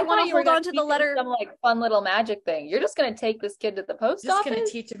 I want to hold on to the letter. Some like fun little magic thing. You're just going to take this kid to the post office? Just going to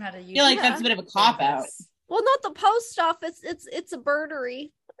teach him how to use it. I feel like that's a bit of a cop out. Well, not the post office. It's a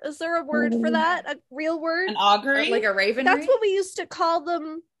birdery. Is there a word for that? A real word? An augury? Like a raven? That's what we used to call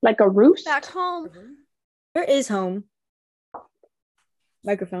them. Like a roost? Back home. Where is home?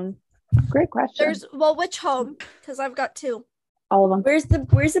 Microphone. Great question. Which home? Because I've got 2. All of them. Where's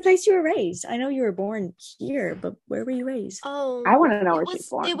the place you were raised? I know you were born here, but where were you raised? Oh, I want to know where she's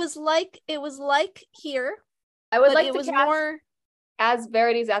born. It was like here. I would like to cast more. As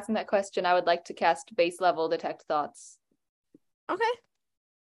Verity's asking that question, I would like to cast base level detect thoughts. Okay.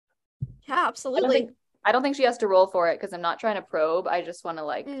 Yeah, absolutely. I don't think she has to roll for it because I'm not trying to probe. I just want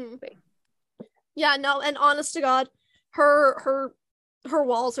to Yeah, no, and honest to God, her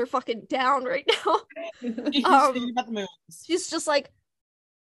walls are fucking down right now. She's just like,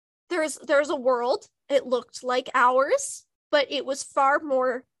 there's a world. It looked like ours, but it was far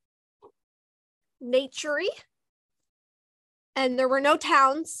more naturey. And there were no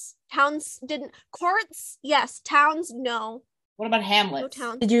towns. Towns didn't. Courts, yes. Towns, no. What about hamlets? No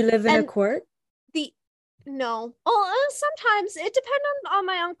towns. Did you live in a court? No. Oh, sometimes it depended on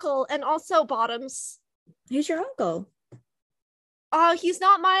my uncle and also Bottoms. Who's your uncle? He's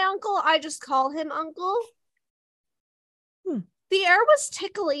not my uncle. I just call him uncle. The air was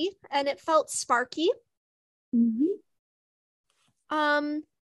tickly and it felt sparky. Mm-hmm.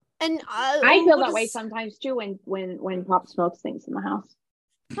 And I feel that way sometimes too when Pop smokes things in the house.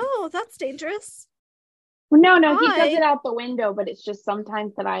 Oh, that's dangerous. Well, no, he does it out the window, but it's just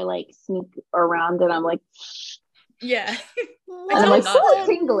sometimes that I like sneak around and I'm like, yeah. What's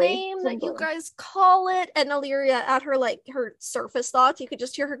the name that you guys call it? And Illyria, at her her surface thoughts, you could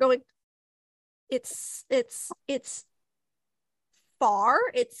just hear her going, it's far,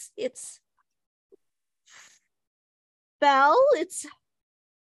 it's Bell, it's.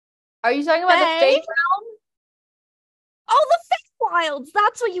 Are you talking about the Fey realm? Oh, the Feywilds!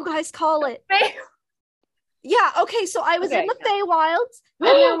 That's what you guys call it. Yeah, okay, so I was in the Feywilds, and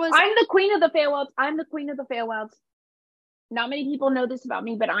there was... I'm the queen of the Feywilds. I'm the queen of the Feywilds. Not many people know this about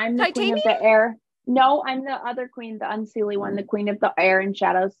me, but I'm the queen of the air. No, I'm the other queen, the unseelie one, the queen of the air and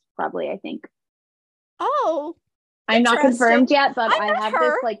shadows, probably, I think. Oh. I'm not confirmed yet, but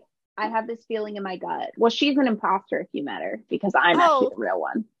I have this feeling in my gut. Well, she's an imposter if you met her, because I'm actually the real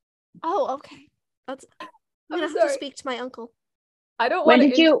one. Oh, okay. I'm gonna have to speak to my uncle. I don't want to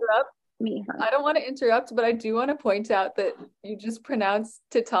interrupt. I don't want to interrupt, but I do want to point out that you just pronounced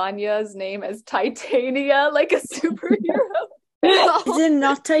Titania's name as Titania, like a superhero. Is it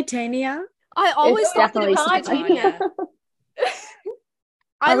not Titania? I always thought it was Titania.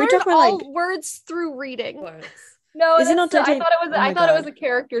 I learned all words through reading. No, is it not Titania? I thought it was a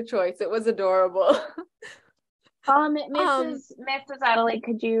character choice. It was adorable. Mrs. Adelaide,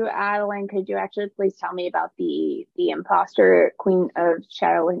 could you actually please tell me about the imposter queen of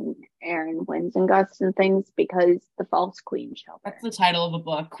shadow and air and winds and gusts and things, because the false queen shall burn. That's the title of a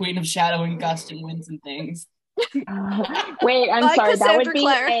book, Queen of Shadow and Gust and Winds and Things. Wait, I'm sorry. That would be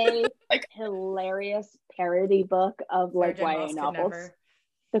a hilarious parody book of like YA novels.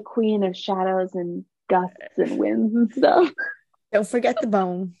 The Queen of Shadows and Gusts and Winds and stuff. Don't forget the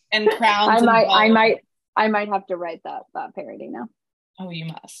bone and crowns. I might have to write that parody now. Oh, you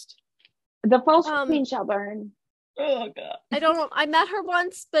must. The false queen shall burn. Oh god. I don't know. I met her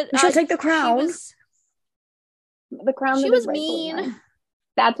once, but she'll take the crown. The crown. She was mean. Mine.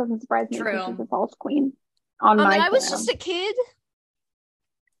 That doesn't surprise me. True. She's a false queen. I was just a kid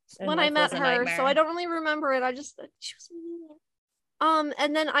when I met her, so I don't really remember it. She was mean.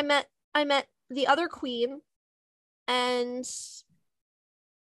 And then I met the other queen, and she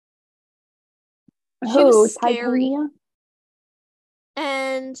was scary. Titania?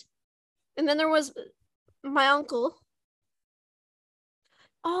 And then there was my uncle.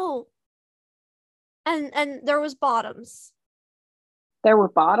 Oh. And there was Bottoms. There were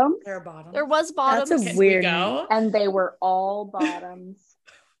Bottoms? There was Bottoms. That's a weird name. And they were all Bottoms.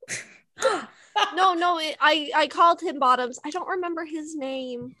 No, I called him Bottoms. I don't remember his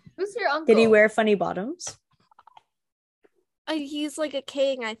name. Who's your uncle? Did he wear funny bottoms? He's like a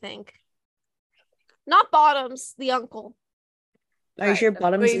king, I think. Not Bottoms, the uncle. Are you sure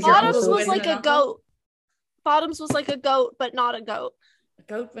Bottoms is your uncle? Bottoms was like a goat. Bottoms was like a goat, but not a goat. A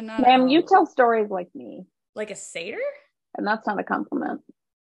goat, but not Ma'am, you tell stories like me. Like a satyr? And that's not a compliment.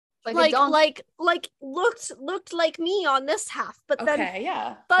 Like looked like me on this half, but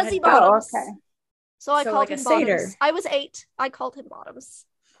then fuzzy Bottoms. Oh, okay. So I called him Bottoms. Satyr. I was 8. I called him Bottoms.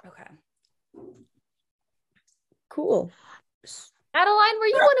 Okay. Cool. Adeline, were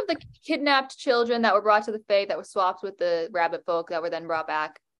you one of the kidnapped children that were brought to the Fae that were swapped with the rabbit folk that were then brought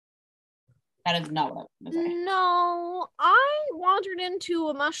back? That is not what I was saying. No, I wandered into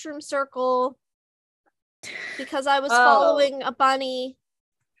a mushroom circle because I was following a bunny,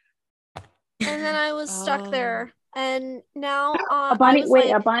 and then I was stuck there. And now a bunny.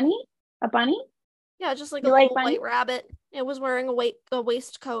 Wait, a bunny? A bunny? Yeah, just like a little white rabbit. It was wearing a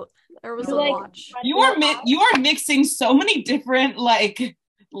waistcoat. There was a watch. You are mixing so many different like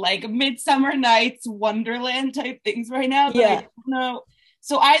Midsummer Night's Wonderland type things right now. Yeah. I don't know.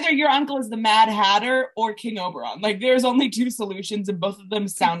 So either your uncle is the Mad Hatter or King Oberon. Like there's only 2 solutions, and both of them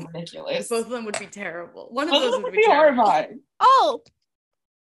sound ridiculous. Both of them would be terrible. One of those would be horrifying. Oh,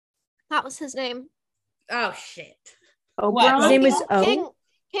 that was his name. Oh shit. His name is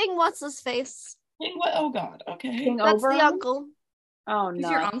King. What's his face? King what? Oh god. Okay. King That's Oberon? The uncle. Oh no. Who's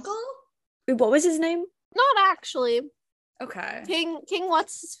your uncle? Wait, what was his name? Not actually. Okay. King.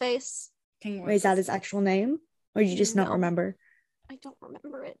 What's his face? Wait, is that his actual name, or you just not remember? I don't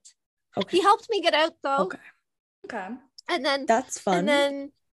remember it. Okay. He helped me get out though. Okay. And then that's fun.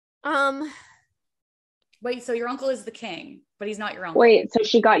 And then wait, so your uncle is the king, but he's not your uncle. Wait, so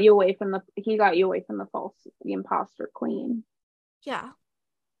he got you away from the imposter queen. Yeah.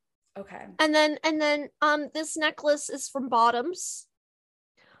 Okay. And then this necklace is from Bottoms.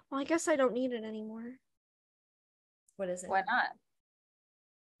 Well, I guess I don't need it anymore. What is it? Why not?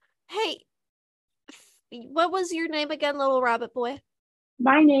 Hey, what was your name again, little rabbit boy?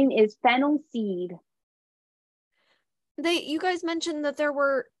 My name is Fennel Seed. You guys mentioned that there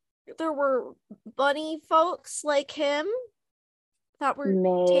were bunny folks like him that were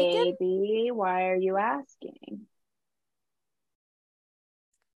taken? Maybe. Why are you asking?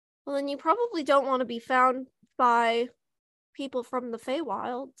 Well, then you probably don't want to be found by people from the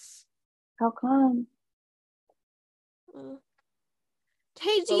Feywilds. How come?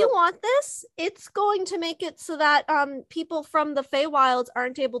 Hey, do you want this? It's going to make it so that people from the Feywilds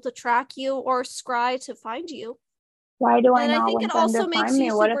aren't able to track you or scry to find you. Why do I and not I think want it them also to makes find me?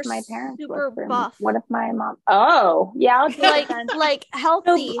 you What super, if my parents super look for buff. me? What if my mom? Oh, yeah, I'll take it then. like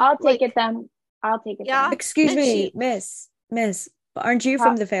healthy. I'll take it then. I'll take it. Yeah. Then. Excuse me, Miss. But aren't you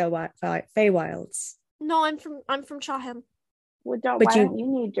from the Feywilds? No, I'm from Chaham. Well, why don't you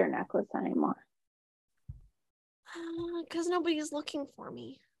need your necklace anymore? Because nobody's looking for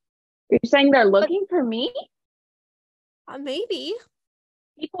me. You're saying they're looking for me? Maybe.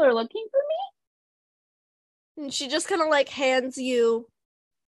 People are looking for me? And she just kind of like hands you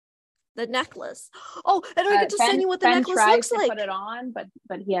the necklace. Oh, and I get to send you what the necklace looks like. Put it on, but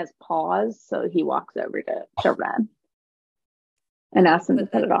he has paws, so he walks over to Ren and asks him to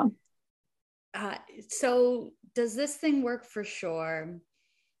put it on. So does this thing work for sure?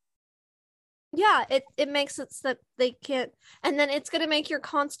 Yeah, it makes it so that they can't, and then it's gonna make your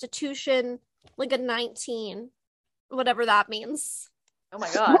constitution like a 19, whatever that means. Oh my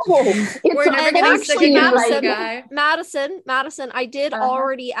gosh. We're never gonna actually Madison, I did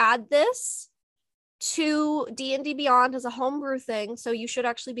already add this to D&D Beyond as a homebrew thing, so you should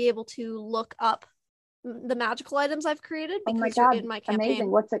actually be able to look up the magical items I've created because you're in my campaign.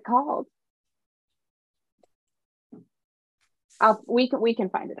 Amazing. What's it called? We can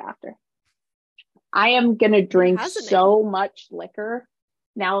find it after. I am gonna drink so much liquor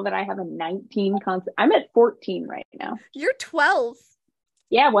now that I have a 19 I'm at 14 right now. You're 12.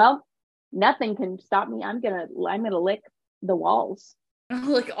 Yeah, well, nothing can stop me. I'm gonna lick the walls.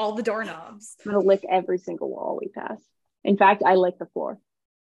 Lick all the doorknobs. I'm gonna lick every single wall we pass. In fact, I lick the floor.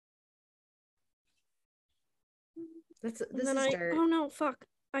 This is dirt. Oh no, fuck.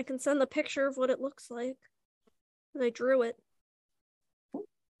 I can send the picture of what it looks like. I drew it.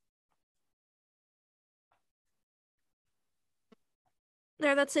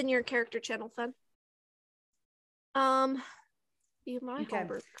 There, that's in your character channel, Fen. View my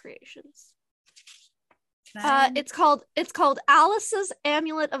homebrew creations. It's called Alice's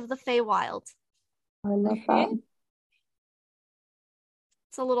Amulet of the Feywild. I love that.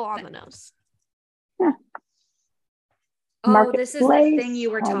 It's a little on the nose. Yeah. Oh, this is the thing you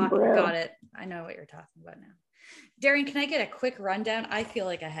were talking. Got it. I know what you're talking about now. Darian, can I get a quick rundown? I feel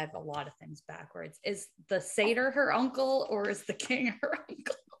like I have a lot of things backwards. Is the satyr her uncle, or is the king her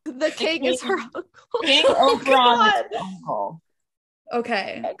uncle? The king is her uncle. King Oberon is uncle.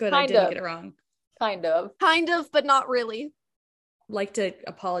 Okay, good. I didn't get it wrong. Kind of, but not really. Like to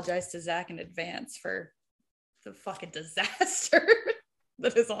apologize to Zach in advance for the fucking disaster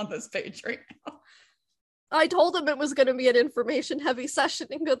that is on this page right now. I told him it was going to be an information-heavy session,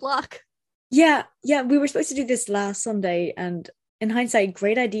 and good luck. Yeah, we were supposed to do this last Sunday, and in hindsight,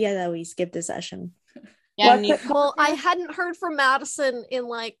 great idea that we skipped the session. Yeah, well, I hadn't heard from Madison in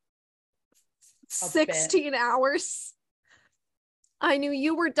like 16 hours. I knew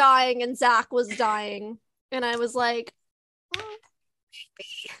you were dying and Zach was dying, and I was like, oh,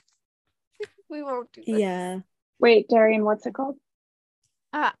 we won't do this. Yeah. Wait, Darian, what's it called?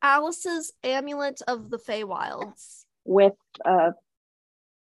 Alice's Amulet of the Feywilds. With a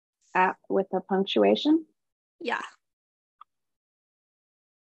punctuation? Yeah.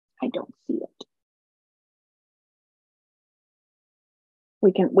 I don't see it.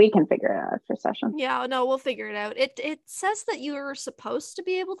 We can figure it out for session. Yeah, no, we'll figure it out. It says that you were supposed to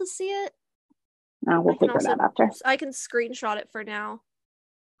be able to see it. No, we'll figure it out after. I can screenshot it for now.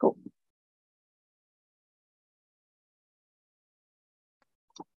 Cool.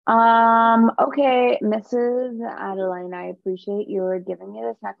 Okay, Mrs. Adeline, I appreciate your giving me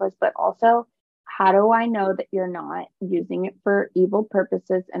this necklace, but also, how do I know that you're not using it for evil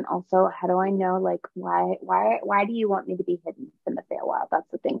purposes? And also, how do I know, like, why do you want me to be hidden in the Feywild? That's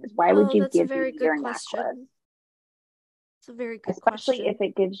the thing, is why would you give me your necklace? It's a very good question. Especially if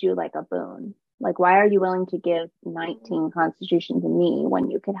it gives you like a boon. Like, why are you willing to give 19 constitution to me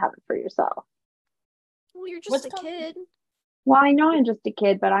when you could have it for yourself? Well, you're just a kid. Well, I know I'm just a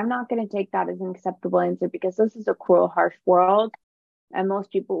kid, but I'm not going to take that as an acceptable answer because this is a cruel, harsh world. And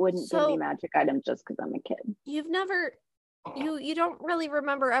most people wouldn't give me magic items just because I'm a kid. You've never, you don't really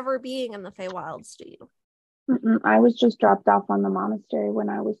remember ever being in the Feywilds, do you? I was just dropped off on the monastery when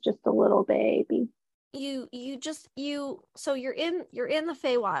I was just a little baby. So you're in the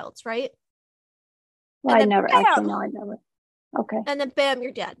Feywilds, right? Well, I never. Okay. And then bam,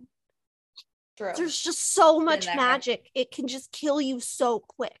 you're dead. True. There's just so much magic. It can just kill you so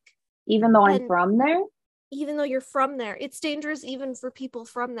quick. Even though I'm from there? Even though you're from there. It's dangerous even for people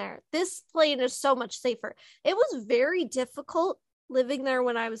from there. This plane is so much safer. It was very difficult living there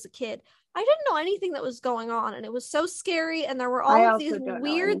when I was a kid. I didn't know anything that was going on, and it was so scary, and there were all of these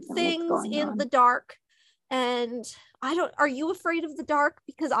weird things in the dark. And are you afraid of the dark?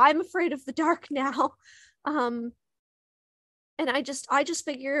 Because I'm afraid of the dark now. And I just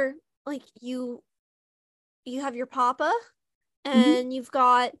figure like you have your papa and you've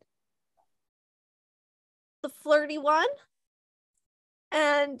got the flirty one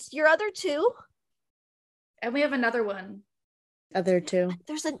and your other two. And we have another one. Other two.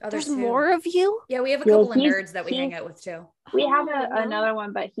 There's more of you? Yeah, we have a couple of nerds that we hang out with too. We have another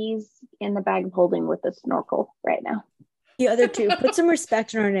one, but he's in the bag of holding with a snorkel right now. The other two. Put some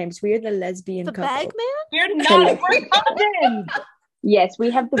respect on our names. We are the lesbian couple. Bag man? We're not. We're cousins. Yes,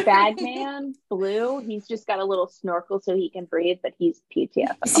 we have the bag man, Blue. He's just got a little snorkel so he can breathe, but he's PTSD.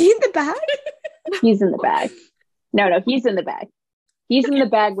 Is he in the bag? He's in the bag. No, he's in the bag. He's in the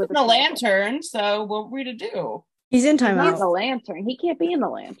bag with the lantern. So what were we to do? He's in timeout. He's the lantern. He can't be in the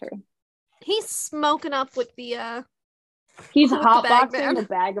lantern. He's smoking up with the. He's hotboxing the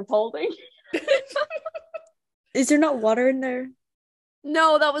bag of holding. Is there not water in there?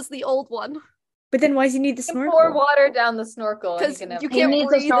 No, that was the old one. But then why does he need the snorkel? Pour water down the snorkel. Because you can't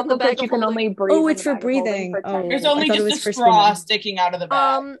breathe in the bag you can only breathe. Oh, it's for breathing. There's only just a straw sticking out of the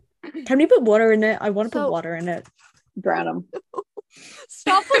bag. Can we put water in it? I want to put water in it. Drown him.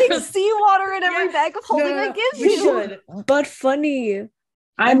 Stop putting seawater in every bag of holding I give you. Should. But funny.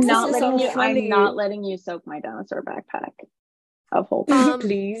 I'm not letting you soak my dinosaur backpack of holding.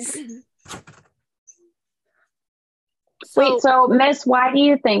 Please. Wait, so Miss, why do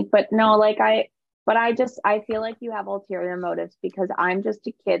you think? I feel like you have ulterior motives because I'm just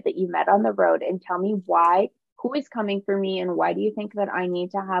a kid that you met on the road, and tell me who is coming for me, and why do you think that I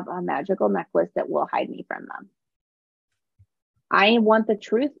need to have a magical necklace that will hide me from them? I want the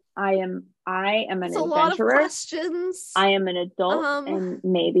truth. I am an adventurer. A lot of questions. I am an adult, and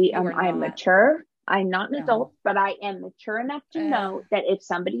maybe I'm mature. I'm not an adult, but I am mature enough to know that if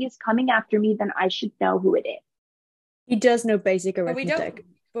somebody is coming after me, then I should know who it is. He does know basic arithmetic.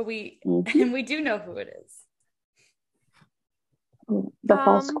 But we do know who it is. The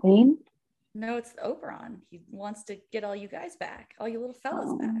false queen? No, it's Oberon. He wants to get all you guys back, all you little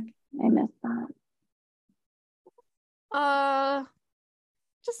fellas back. I missed that. I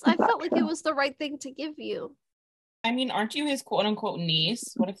felt like it was the right thing to give you. I mean, aren't you his quote unquote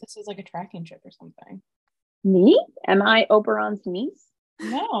niece? What if this is like a tracking chip or something? Me? Am I Oberon's niece?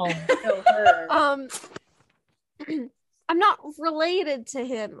 No. No, her. I'm not related to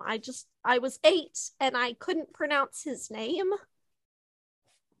him. I was 8 and I couldn't pronounce his name.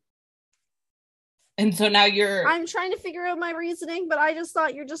 And so now I'm trying to figure out my reasoning, but I just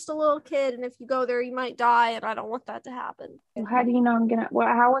thought you're just a little kid, and if you go there, you might die, and I don't want that to happen. Well, how do you know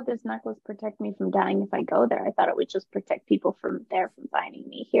how would this necklace protect me from dying if I go there? I thought it would just protect people from finding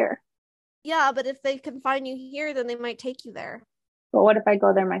me here. Yeah, but if they can find you here, then they might take you there. But what if I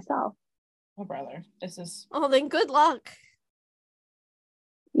go there myself? Oh, brother, this is... Oh, then good luck.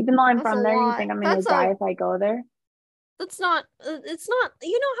 Even though I'm from there, you think I'm going to die if I go there? It's not,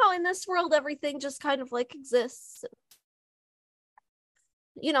 you know how in this world everything just kind of like exists.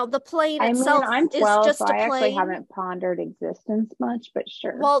 You know, the plane itself I'm 12, is just so a plane. I actually haven't pondered existence much, but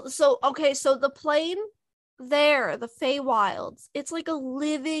sure. Well, so the plane there, the Feywilds, it's like a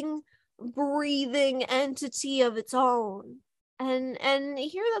living, breathing entity of its own. And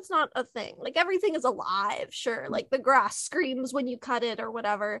here that's not a thing. Like everything is alive, sure. Like the grass screams when you cut it or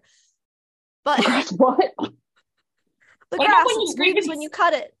whatever. But what? The grass screams when you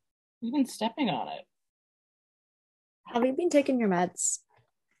cut it. You've been stepping on it. Have you been taking your meds?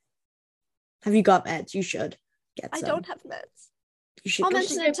 Have you got meds? You should get some. I don't have meds. You should. I'll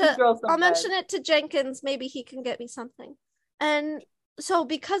mention it to Jenkins. Maybe he can get me something. And so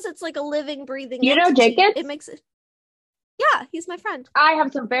because it's like a living, breathing entity, know Jenkins? It makes it. Yeah, he's my friend. I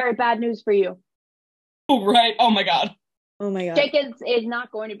have some very bad news for you. Oh, right. Oh my god. Jenkins is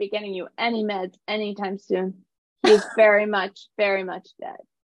not going to be getting you any meds anytime soon. He's very much dead.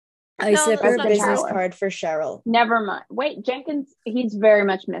 I sip her business card for Cheryl. Never mind. Wait, Jenkins, he's very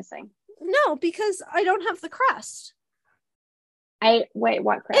much missing. No, because I don't have the crest.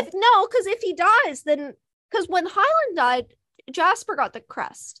 What crest? Because if he dies, then... Because when Highland died, Jasper got the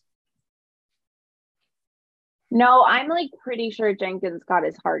crest. No, I'm like pretty sure Jenkins got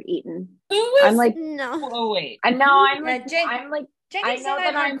his heart eaten. I'm like... No. Oh, wait. I'm like... Jenkins I know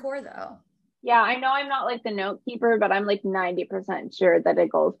hardcore, though. Yeah, I know I'm not like the note keeper, but I'm like 90% sure that a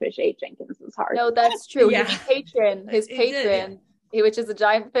goldfish ate Jenkins's heart. No, that's true. Yeah. His patron, which is a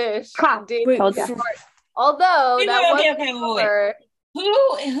giant fish. Although that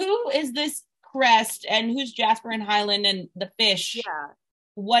who is this crest, and who's Jasper and Highland and the fish? Yeah.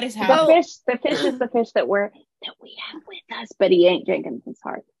 What is happening? The fish is the fish that we have with us, but he ain't Jenkins's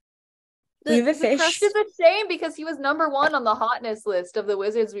heart. The crest is a shame because he was number 1 on the hotness list of the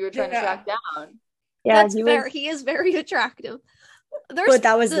wizards we were trying to track down. Yeah, he is very attractive. But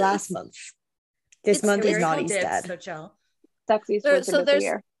that was last month. This month is Naughty's dad. So chill. Sexiest wizard of the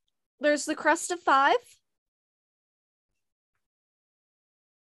year. There's the Crest of Five.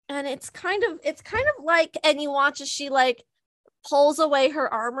 And it's kind of like, and you watch as she like pulls away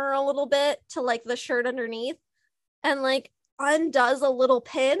her armor a little bit to like the shirt underneath and like undoes a little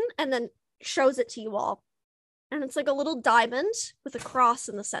pin and then shows it to you all. And it's like a little diamond with a cross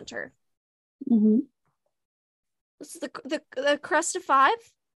in the center. Mm-hmm. This is the Crest of Five.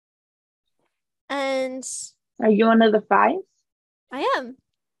 And are you one of the 5?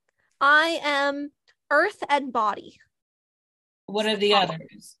 I am Earth and Body. What are the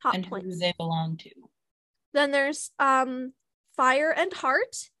others? And who do they belong to? Then there's Fire and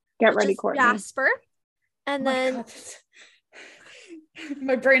Heart. Get ready, Courtney. Jasper. And then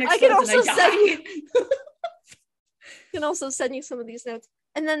my brain explodes. I can also send you some of these notes.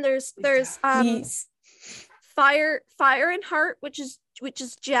 And then there's Fire and Heart, which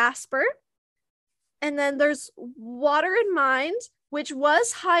is Jasper. And then there's Water and Mind, which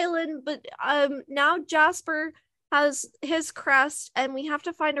was Highland, but now Jasper has his crest, and we have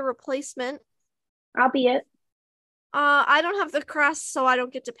to find a replacement. I'll be it. I don't have the crest, so I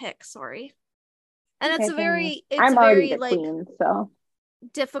don't get to pick. Sorry. And okay, I'm already the queen, so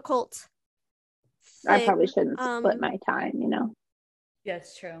difficult thing. I probably shouldn't split my time, you know. Yeah,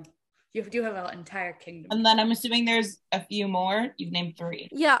 it's true. You do have an entire kingdom. And then I'm assuming there's a few more. You've named 3.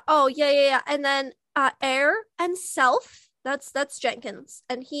 Yeah. Oh, yeah. And then Air and Self. That's Jenkins,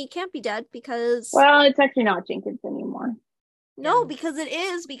 and he can't be dead because. Well, it's actually not Jenkins anymore. No, because it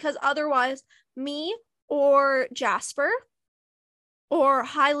is, because otherwise me or Jasper or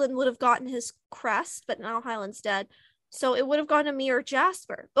Highland would have gotten his crest, but now Highland's dead. So it would have gone to me or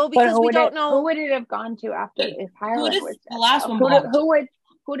Jasper. Oh, because we don't know. Who would it have gone to after if Highland was the last one?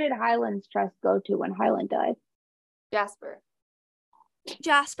 Who did Highland's trust go to when Highland died? Jasper.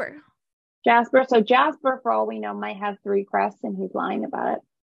 So Jasper, for all we know, might have 3 crests, and he's lying about it.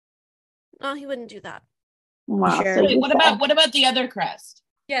 No, he wouldn't do that. Wow. Sure. So wait, what about the other crest?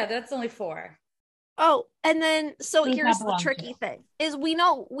 Yeah, that's only 4. Oh, and then here's the tricky thing: is we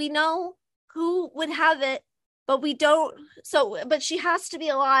know who would have it, but we don't. But she has to be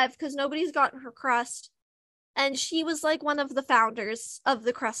alive because nobody's gotten her crest, and she was like one of the founders of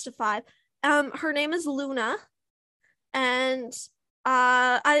the Crest of Five. Her name is Luna, and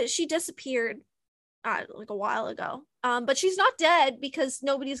she disappeared like a while ago. But she's not dead because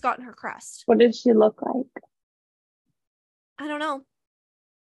nobody's gotten her crest. What did she look like? I don't know.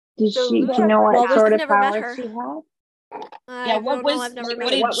 Do you know what sort of power she had?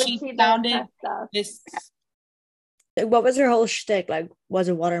 What was her whole shtick? Like, was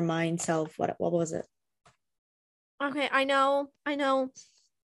it Water, Mind, Self? What was it? Okay, I know.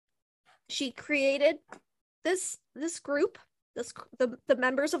 She created this group, the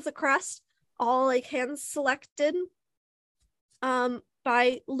members of the crest, all like hand selected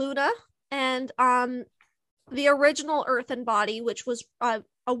by Luna, and the original Earth and Body, which was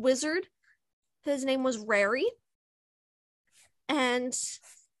a wizard. His name was Rary. And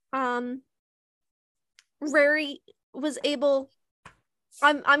Rary was able.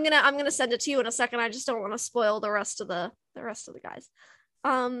 I'm gonna send it to you in a second. I just don't want to spoil the rest of the guys.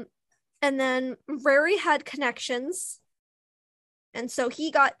 And then Rary had connections, and so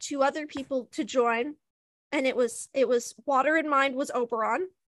he got 2 other people to join, and it was Water and Mind was Oberon,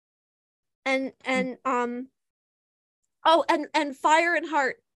 and Fire and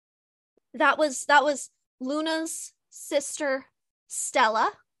Heart. That was Luna's sister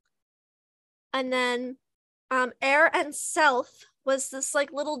Stella, and then Air and Self was this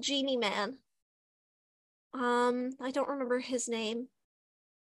like little genie man. I don't remember his name.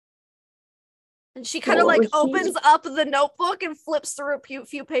 And she kind of like opens up the notebook and flips through a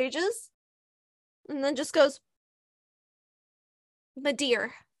few pages, and then just goes,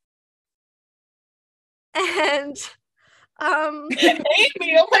 "Madeir." And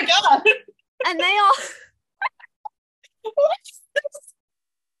Amy, oh my god! And they all.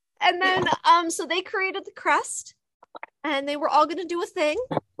 And then so they created the crest, and they were all going to do a thing,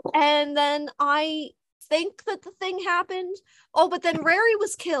 and then I think that the thing happened. Oh, but then Rary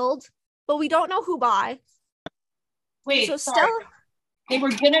was killed, but we don't know who by. Wait, so sorry. Stella, they were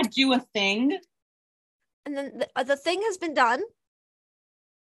gonna do a thing, and then the thing has been done.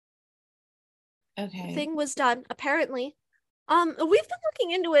 Okay, the thing was done apparently. We've been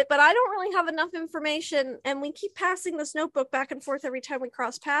looking into it, but I don't really have enough information, and we keep passing this notebook back and forth every time we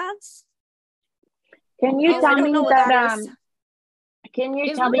cross paths. Can you tell me that? Can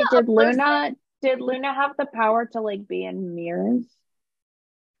you tell me, did Luna have the power to like be in mirrors?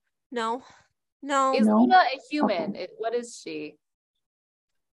 No. No. Is Luna a human? Okay. What is she?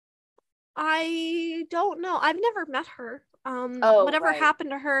 I don't know. I've never met her. Whatever happened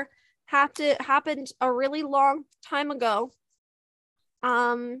to her happened a really long time ago.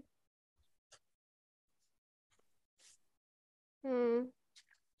 I'm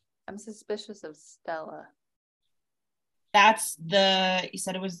suspicious of Stella. You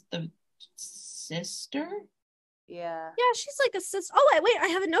said it was the sister? Yeah. Yeah, she's like a sister. Oh, wait, I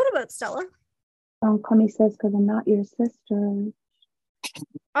have a note about Stella. Don't call me sis because I'm not your sister.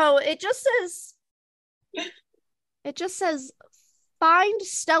 Oh, it just says find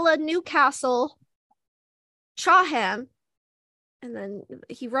Stella Newcastle Chahan. And then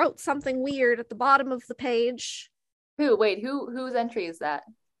he wrote something weird at the bottom of the page. Whose entry is that?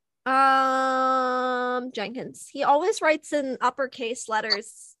 Jenkins. He always writes in uppercase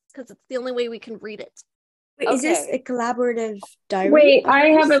letters because it's the only way we can read it. Wait, is this a collaborative diary? Wait, I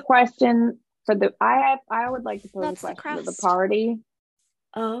have a question for I would like to pose a question to the party.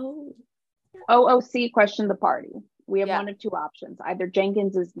 Oh. OOC question the party. We have one of two options. Either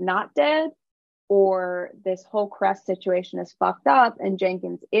Jenkins is not dead, or this whole crest situation is fucked up and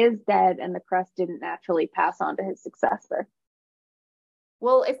Jenkins is dead and the crest didn't naturally pass on to his successor.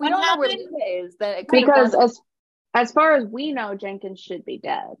 Well, if we don't know where Luna is, then it could because as far as we know, Jenkins should be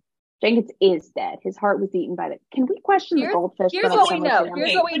dead. Jenkins is dead. His heart was eaten by the. Can we question the goldfish? Here's what we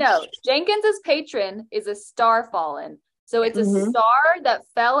know. Jenkins' patron is a star fallen. So it's a star that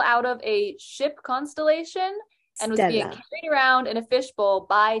fell out of a ship constellation and was being carried around in a fishbowl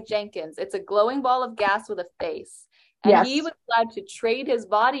by Jenkins. It's a glowing ball of gas with a face. And he was allowed to trade his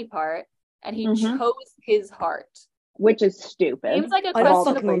body part, and he chose his heart. Which is stupid. Seems like a I don't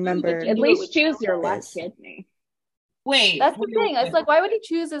fucking remember. At least choose your left kidney. Wait. That's the thing. It's like, why would he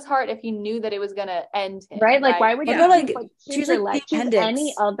choose his heart if he knew that it was going to end him? Right? Like, why would you choose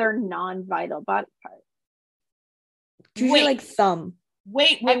any other non-vital body part? Choose your thumb.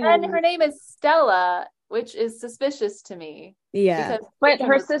 Wait. And then her name is Stella, which is suspicious to me. Yeah. But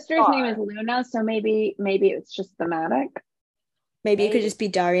her sister's name is Luna, so maybe it's just thematic. Maybe it could just be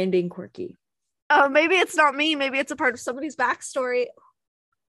Darian being quirky. Maybe it's not me. Maybe it's a part of somebody's backstory.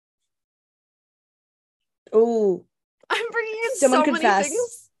 Oh. I'm bringing in so many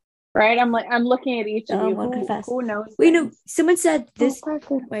things. Right? I'm looking at each of you. Who knows? Wait, no. Someone said this.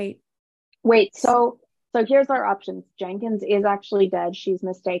 Wait. So here's our options. Jenkins is actually dead. She's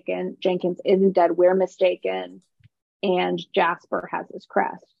mistaken. Jenkins isn't dead. We're mistaken. And Jasper has his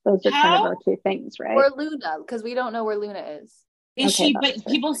crest. Those are kind of our two things, right? Or Luna, because we don't know where Luna is. Is she? But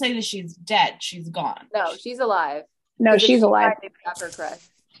people say that she's dead. She's gone. No, she's alive. No, she's alive. Her crest.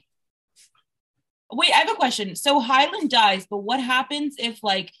 Wait, I have a question. So Highland dies, but what happens if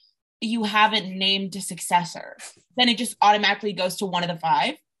you haven't named a successor? Then it just automatically goes to one of the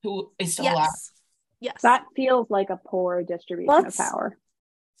five who is still alive. Yes. That feels like a poor distribution of power.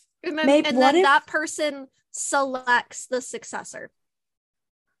 And then that person selects the successor.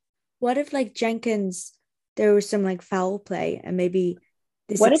 What if Jenkins, there was some foul play and maybe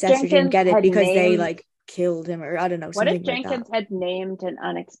the successor didn't get it because they killed him, or I don't know. What if Jenkins had named an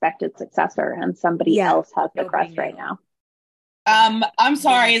unexpected successor and somebody else has the crest right now? I'm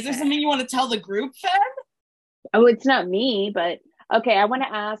sorry. Is there something you want to tell the group then? Oh, it's not me, but okay. I want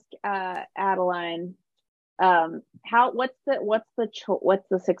to ask Adeline. What's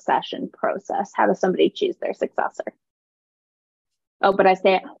the succession process? How does somebody choose their successor? Oh, but I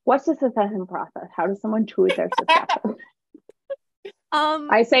say, what's the succession process? How does someone choose their successor?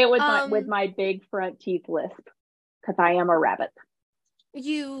 I say it with my big front teeth lisp because I am a rabbit.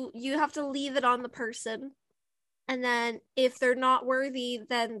 You have to leave it on the person, and then if they're not worthy,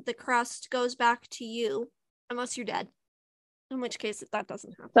 then the crest goes back to you, unless you're dead. In which case, if that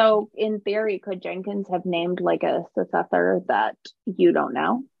doesn't happen. So, in theory, could Jenkins have named a successor that you don't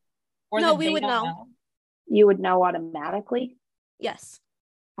know? No, we would know. You would know automatically? Yes.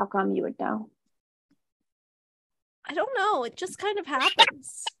 How come you would know? I don't know. It just kind of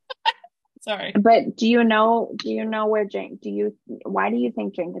happens. Sorry. But do you know where why do you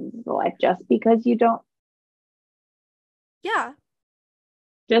think Jenkins is alive? Just because you don't? Yeah.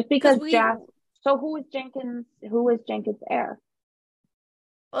 Just because So who is Jenkins' heir?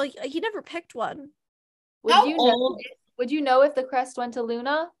 Well, he never picked one. Would you know if the crest went to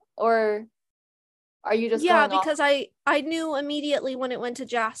Luna, or are you just because I knew immediately when it went to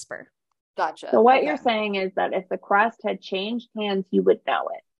Jasper. Gotcha. So what you're saying is that if the crest had changed hands, you would know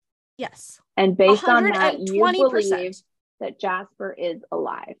it. Yes. And based on that, you believe that Jasper is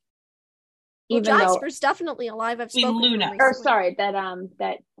alive. Well, Jasper's definitely alive. I've spoken Luna. to him recently.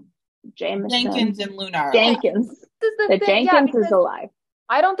 That Jameson. Jenkins and Luna. Jenkins. That Jenkins is alive.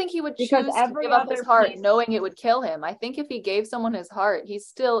 I don't think he would choose to give up his heart knowing it would kill him. I think if he gave someone his heart, he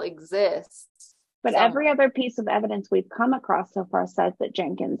still exists. But every other piece of evidence we've come across so far says that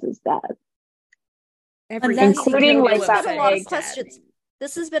Jenkins is dead. Including like that a lot of questions.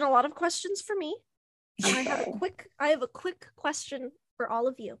 This has been a lot of questions for me. And I have a quick question for all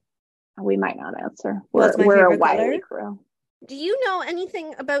of you. We might not answer. We're a wily crew. Do you know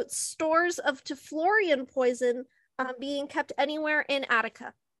anything about stores of Teflorian poison being kept anywhere in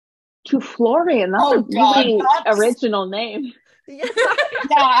Attica? Teflorian, that's a really original name. Yeah,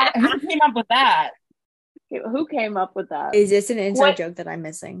 who came up with that? Who came up with that? Is this an inside joke that I'm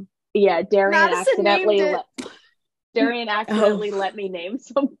missing? Yeah, Darian accidentally let me name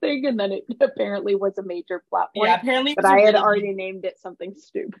something, and then it apparently was a major plot point. Yeah, apparently. But I had already named it something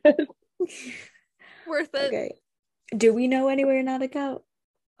stupid. Worth it. Okay. Do we know anywhere in Attica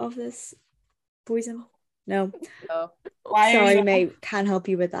of this poison? No. Sorry, May. Can't help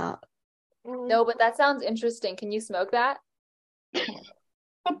you with that. No, but that sounds interesting. Can you smoke that? If you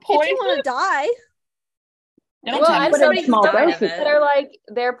want to die. Well, I've somebody small doses that are like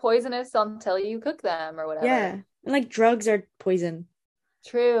they're poisonous until you cook them or whatever. Yeah, and like drugs are poison.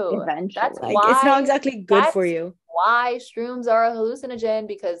 True. Eventually. That's like, why it's not exactly good for you. Why shrooms are a hallucinogen,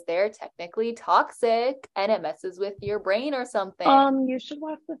 because they're technically toxic and it messes with your brain or something. You should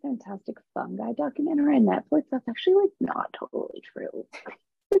watch the Fantastic Fungi documentary on Netflix. That's actually like not totally true.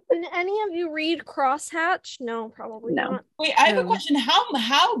 Did any of you read Crosshatch? No, probably not. Wait, I have a question.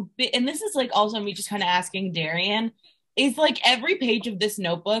 How big, and this is like also me just kind of asking Darian, is like every page of this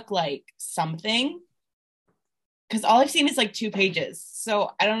notebook like something? Because all I've seen is like 2 pages.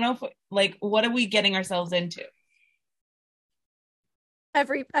 So I don't know if like what are we getting ourselves into?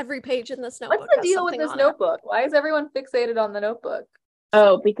 Every page in this notebook. What's the deal with this notebook? Why is everyone fixated on the notebook?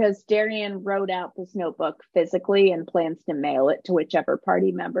 Oh, because Darian wrote out this notebook physically and plans to mail it to whichever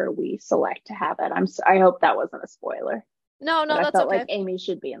party member we select to have it. I hope that wasn't a spoiler. No, but that's I felt okay. like Amy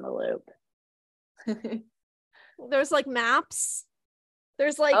should be in the loop. There's like maps.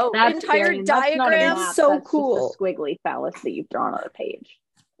 There's like entire Darian, diagrams. That's so cool. Just a squiggly phallus that you've drawn on a page.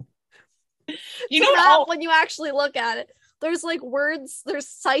 You know map when you actually look at it. There's like words. There's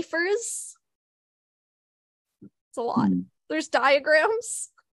ciphers. It's a lot. There's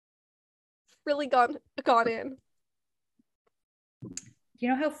diagrams. Really gone in. You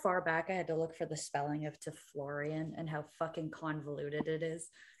know how far back I had to look for the spelling of Teflorian and how fucking convoluted it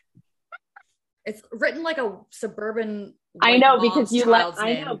is? It's written like a suburban. I know because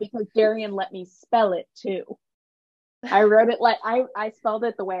Darian let me spell it too. I wrote it like I spelled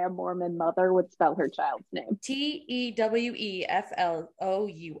it the way a Mormon mother would spell her child's name.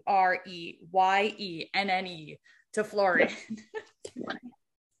 TEWEFLOUREYENNE. Teflorian.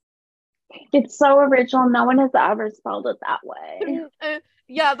 It's so original. No one has ever spelled it that way.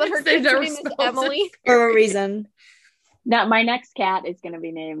 Yeah, but her kid's name is Emily. For a reason. Now, my next cat is going to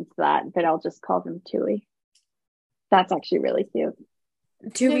be named that, but I'll just call him Tui. That's actually really cute.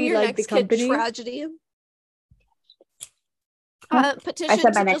 Tui, like the company? Tragedy.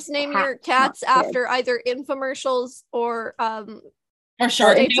 Petition to just name your cats after either infomercials or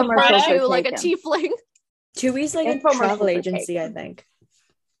short infomercials like a tiefling. Tui's like a travel agency, I think.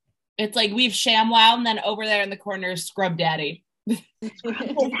 It's like we've ShamWow, and then over there in the corner is Scrub Daddy.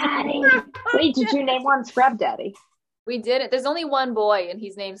 Daddy. Wait, did you name one Scrub Daddy? We did it. There's only one boy, and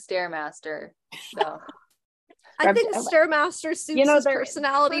he's named Stairmaster. So I think Stairmaster suits his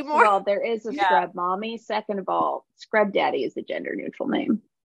personality more. First of all, there is a Scrub Mommy. Second of all, Scrub Daddy is a gender neutral name.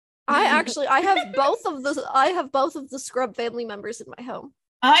 I have both of the Scrub family members in my home.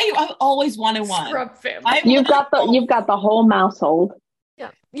 I've always wanted one. Scrub family. You've got the whole household. Yeah,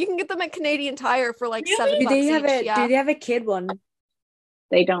 you can get them at Canadian Tire for like $7 Do they have each, Do they have a kid one?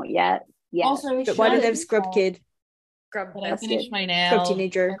 They don't yet. Yeah. Also, why do they have Scrub Kid? Scrub. I finish my nails. Scrub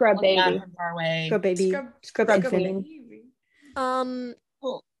teenager. Scrub baby. From far away. Scrub baby. Scrub infant.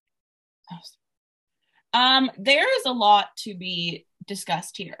 There is a lot to be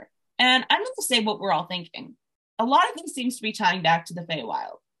discussed here, and I'm going to say what we're all thinking. A lot of this seems to be tying back to the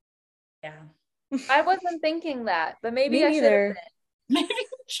Feywild. Yeah. I wasn't thinking that, but maybe I should have been. Maybe we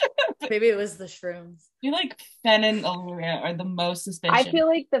should. Maybe it was the shrooms. I feel like Fen and Illyria are the most suspicious. I feel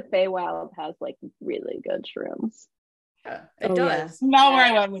like the Feywild has like really good shrooms. Yeah, it does. Yeah. Not where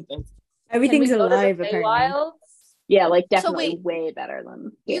I went with this. Everything's alive, apparently. Yeah, like definitely way better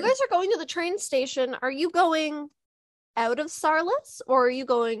than here. You guys are going to the train station. Are you going out of Sarlis or are you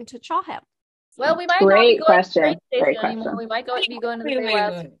going to Chawham? Well, we might not be going to the train station anymore. We might be going to the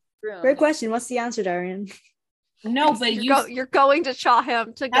Feywild. Great question. What's the answer, Darian? No, but you're going to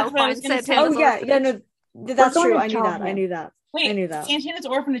Chawham to go find Santana. Oh yeah, no, that's true. I knew that. Wait, I knew that. Santana's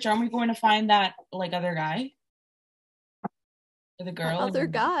orphanage, aren't we going to find that like other guy? Or the girl? Other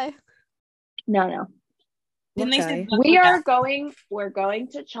guy. No. Didn't they say we're going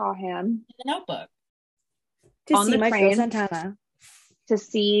to Chawham in the Notebook to see my girl Santana, to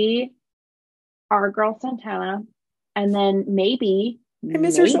see our girl Santana, and then maybe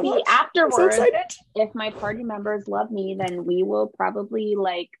afterwards, if my party members love me, then we will probably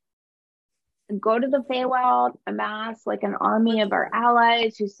like go to the Feywild, amass like an army of our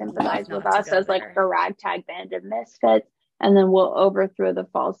allies who sympathize with us as like a ragtag band of misfits, and then we'll overthrow the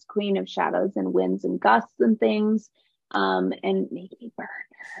false queen of shadows and winds and gusts and things, and maybe burn her.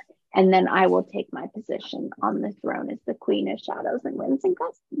 And then I will take my position on the throne as the queen of shadows and winds and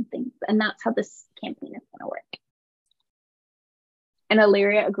gusts and things. And that's how this campaign is going to work. And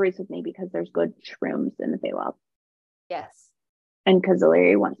Illyria agrees with me because there's good shrooms in the Feywild. Yes. And because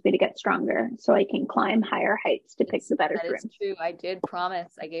Illyria wants me to get stronger so I can climb higher heights to pick the better shrooms. That is true. I did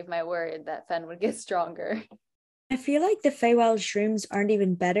promise. I gave my word that Fen would get stronger. I feel like the Feywild shrooms aren't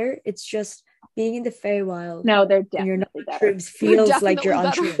even better. It's just being in the Feywild. No, they're definitely better. Shrooms feels like you're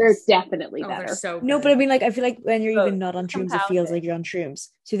on shrooms. They're definitely better. So no, but I mean, like, I feel like when you're even not on shrooms, it feels like you're on shrooms.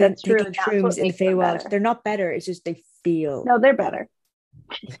 So then taking shrooms in the Feywild, they're not better. It's just they feel. No, they're better.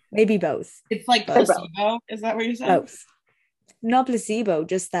 Maybe both. It's like placebo. Is that what you're saying? Both. Not placebo,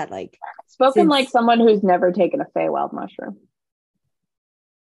 just that like. Spoken like someone who's never taken a Feywild mushroom.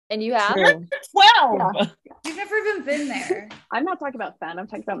 And you have? 12! Yeah. You've never even been there. I'm not talking about Fen, I'm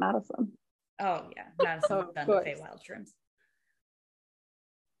talking about Madison. Oh, yeah. Madison done the Feywild shrooms.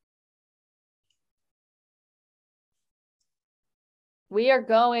 We are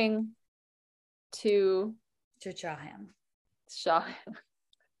going to Chawham. Chawham.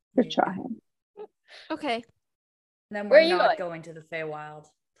 Okay. Then we're not going to the Feywild,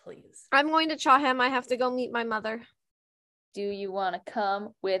 please. I'm going to Chawham. I have to go meet my mother. Do you want to come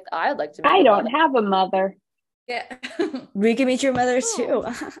with? I'd like to. I don't have a mother. Yeah. We can meet your mother too.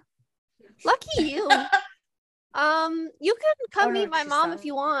 Lucky you. You can come meet my mom if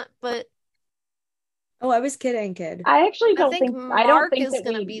you want, but. Oh, I was kidding, kid. I actually don't think Mark I don't think is that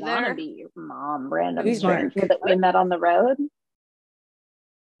gonna we be want to there. be your mom, random Who's Mark? stranger that we met on the road.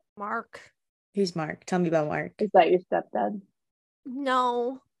 Mark. Who's Mark? Tell me about Mark. Is that your stepdad?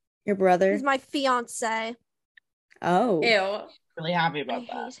 No. Your brother? He's my fiance. Oh. Ew. Really happy about I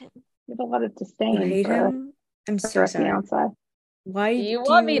that. hate him. You have a lot of disdain. You hate him? I'm so sorry. Fiance. Why do you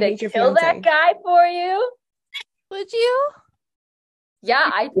want me to kill kill that guy for you? Would you?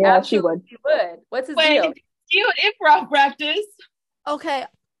 Yeah, she would. What's his deal? Do improv practice. Okay.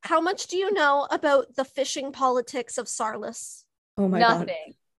 How much do you know about the fishing politics of Sarlis? Oh my god.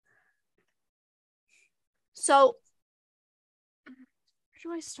 Nothing. So, where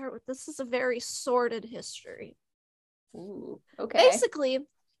do I start with? This is a very sordid history. Ooh, okay. Basically,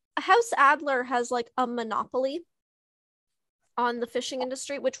 House Adler has like a monopoly on the fishing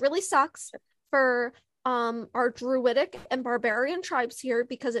industry, which really sucks for our druidic and barbarian tribes here,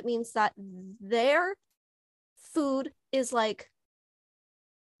 because it means that their food is like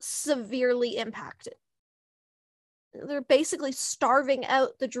severely impacted. They're basically starving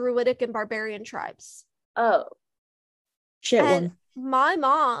out the druidic and barbarian tribes. Oh. Shit and one. My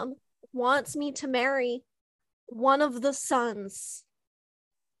mom wants me to marry one of the sons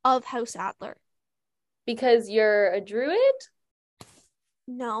of House Adler. Because you're a druid?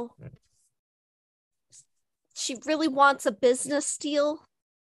 No. She really wants a business deal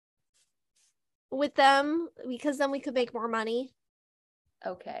with them, because then we could make more money.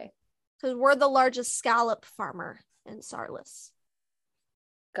 Okay. Because we're the largest scallop farmer in Sarlis.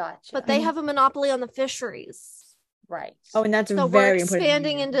 Gotcha. But they have a monopoly on the fisheries. Right. Oh, and that's so very we're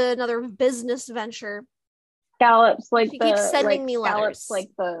expanding into another business venture. Scallops, like she keeps sending me letters. Like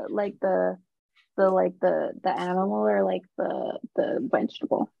the animal, or like the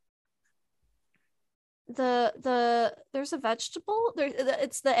vegetable. There's a vegetable.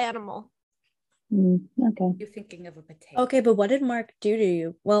 It's the animal. Okay. You're thinking of a potato. Okay, but what did Mark do to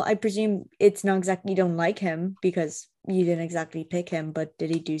you? Well, I presume it's not exactly you don't like him because you didn't exactly pick him, but did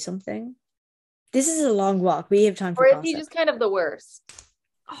he do something? This is a long walk. We have time for gossip. Or is he just kind of the worst?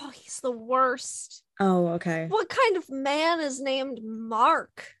 Oh, he's the worst. Oh, okay. What kind of man is named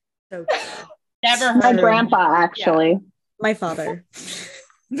Mark? So never heard my grandpa, actually. Yeah. My father.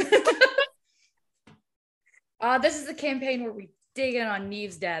 This is the campaign where we dig in on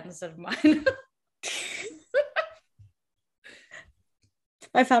Neve's dad instead of mine.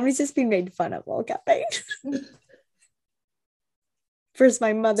 My family's just been made fun of all campaign. First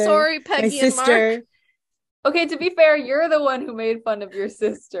my mother, sorry, Peggy, my sister. And Mark. Okay, to be fair, you're the one who made fun of your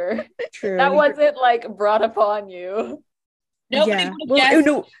sister. True. That wasn't like brought upon you. Nobody yeah. Well,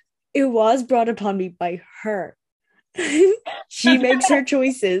 no, it was brought upon me by her. She makes her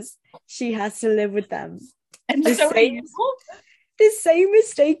choices. She has to live with them. And the same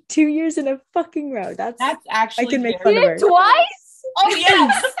mistake 2 years in a fucking row. That's actually I can make fun of her. Twice? Oh yeah,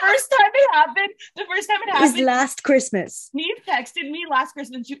 the first time it happened. It was last Christmas. Neve texted me last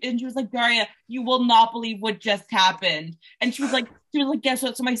Christmas and she was like, Daria, you will not believe what just happened. And she was like, guess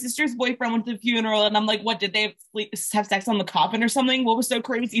what? So my sister's boyfriend went to the funeral, and I'm like, what, did they have sex on the coffin or something? What was so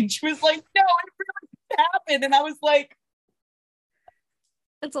crazy? And she was like, no, it really happened. And I was like,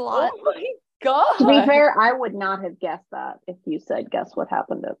 it's a lot. Oh my God. To be fair, I would not have guessed that if you said, guess what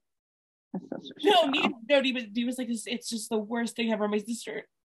happened to my sister. He was like, it's just the worst thing ever. My sister.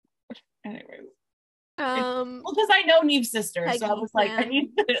 Anyway. Because I know Neve's sister, so I was like, I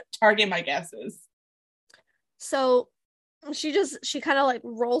need to target my guesses. So she kind of like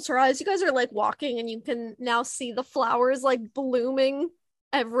rolls her eyes. You guys are like walking, and you can now see the flowers like blooming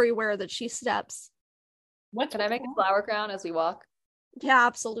everywhere that she steps. Can I make a flower crown as we walk? Yeah,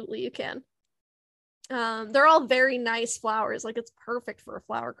 absolutely, you can. They're all very nice flowers. Like, it's perfect for a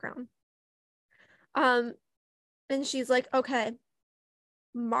flower crown. And she's like, okay,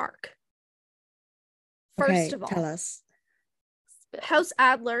 Mark. First of all, tell us. House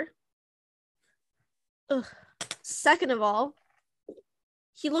Adler. Ugh. Second of all,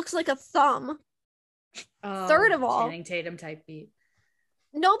 he looks like a thumb. Third of all, Channing Tatum type beat.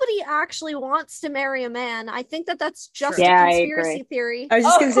 Nobody actually wants to marry a man. I think that's just a conspiracy theory. I was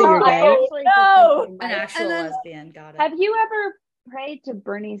just going to say you're gay. No, an actual lesbian. Got it. Have you ever prayed to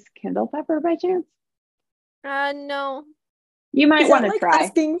Bernice Kindle Pepper by chance? No. You might want to try.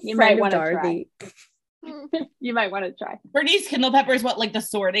 You might want to try. You might want to try. Bernice Kindle Pepper is what, like, the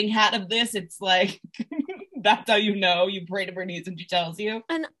sorting hat of this? It's like, that's how you know you pray to Bernice and she tells you.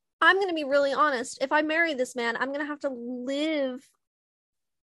 And I'm going to be really honest. If I marry this man, I'm going to have to live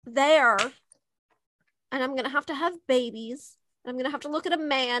there, and I'm gonna have to have babies. I'm gonna have to look at a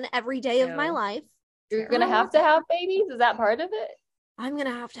man every day of my life. You're gonna have to have babies? Is that part of it? I'm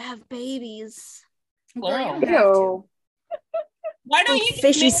gonna have to have babies. Wow. Why don't you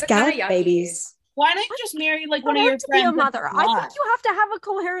fishy scallop babies? Why don't you just marry like one of your friends? Be a mother. I think you have to have a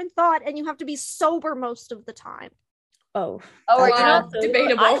coherent thought, and you have to be sober most of the time. Oh, are you not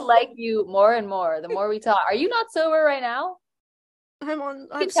debatable? I like you more and more the more we talk. Are you not sober right now?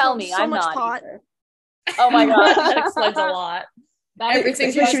 You tell me. I'm not either. Oh my God, that explains a lot.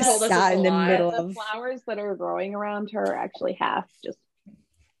 Everything she told us in the middle of the flowers that are growing around her actually half just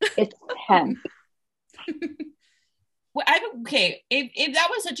it's hemp. Well, if that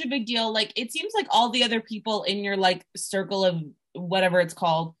was such a big deal, like, it seems like all the other people in your like circle of whatever it's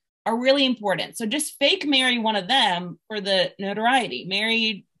called are really important. So just fake marry one of them for the notoriety.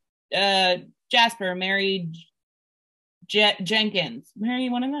 Marry Jasper, marry Jenkins. Marry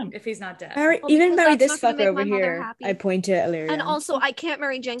one of them if he's not dead. Marry this fucker over here. I point to Illyria. And also, I can't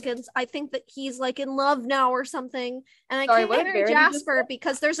marry Jenkins. I think that he's like in love now or something. And I can't marry Jasper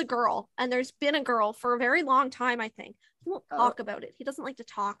because there's a girl, and there's been a girl for a very long time. I think he won't talk about it. He doesn't like to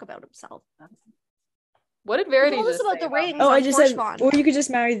talk about himself. What did Verity just say about the rings? Oh, I just said, or you could just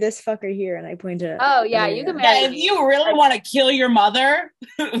marry this fucker here, and I pointed. Oh yeah, you can marry. Yeah, if you really want to kill your mother,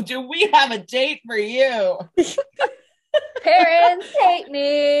 do we have a date for you? Parents hate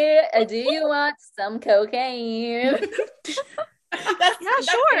me. Do you want some cocaine? That's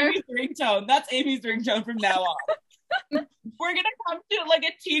sure. Amy's ringtone. That's Amy's ringtone from now on. We're gonna come to like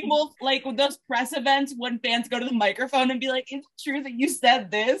a Teen Wolf, like with those press events when fans go to the microphone and be like, "Is it true that you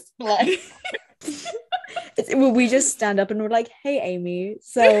said this?" Like, we just stand up and we're like, "Hey, Amy."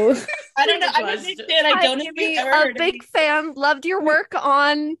 So I don't know. I don't a big fan. Loved your work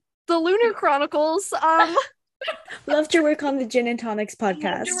on the Lunar Chronicles. Loved your work on the Gin and Tonics podcast.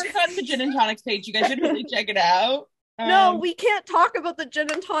 Loved your work on the Gin and Tonics page. You guys should really check it out. No, we can't talk about the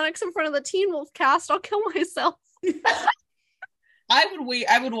Gin and Tonics in front of the Teen Wolf cast. I'll kill myself.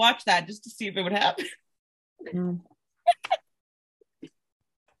 I would watch that just to see if it would happen.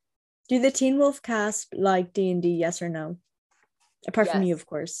 Do the Teen Wolf cast like D&D, yes or no? Apart from you, of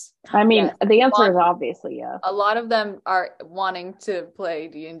course. I mean, the answer is obviously yes. A lot of them are wanting to play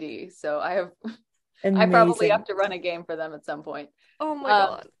D&D, so I Amazing. probably have to run a game for them at some point. Oh my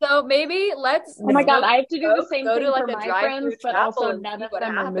God. So maybe let's... Oh my God, I have to do the same thing for my friends, but also none of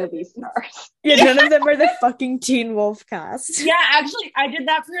them are movie stars. Yeah, none of them are the fucking Teen Wolf cast. Yeah, actually, I did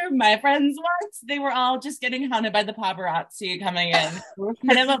that for my friends once. They were all just getting hunted by the paparazzi coming in. It was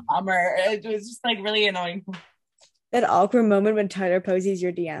kind of a bummer. It was just like really annoying. That awkward moment when Tyler Posey's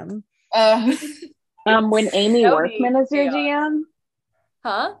your DM. When Amy Workman is your GM.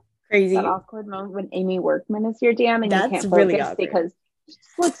 Huh? Crazy. That awkward moment when Amy Workman is your DM and That's you can't really focus awkward. because she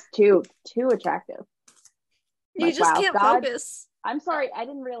looks too attractive. You just can't focus. I'm sorry, I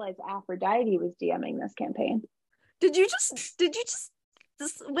didn't realize Aphrodite was DMing this campaign. Did you just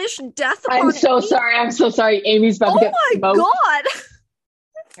wish death upon I'm so sorry. Amy's about to get smoked. Oh my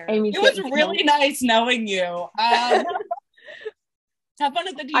god. Amy's it was really nice knowing you. Have fun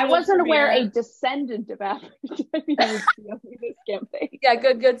at the I wasn't aware a descendant of Aphrodite was DMing this campaign. Yeah,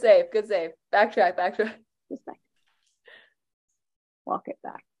 good save. Backtrack. Just back. Walk it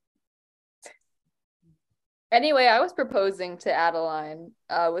back. Anyway, I was proposing to Adeline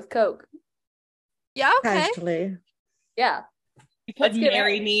with Coke. Yeah, okay. Actually. Yeah. You could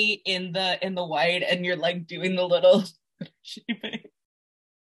marry me in the white and you're like doing the little shaping.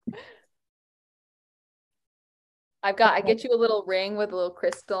 I get you a little ring with a little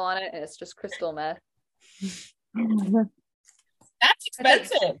crystal on it, and it's just crystal meth. That's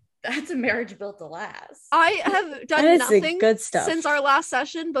expensive. That's a marriage built to last. I have done nothing good stuff since our last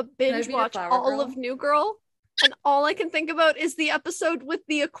session but binge watch all of New Girl. And all I can think about is the episode with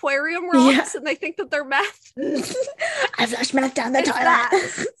the aquarium rocks, and they think that they're meth. I flushed meth down the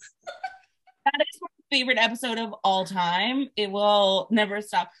toilet. That is my favorite episode of all time. It will never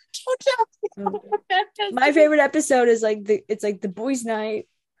stop. My favorite episode is it's like the boys' night.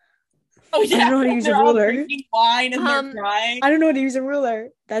 Oh yeah, I don't know how to use a ruler. Drinking wine and they're crying. I don't know how to use a ruler.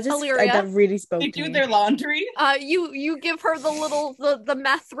 That just that really spoke. They to do me. their laundry. You give her the little the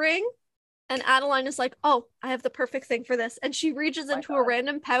meth ring. And Adeline is like, oh, I have the perfect thing for this. And she reaches into a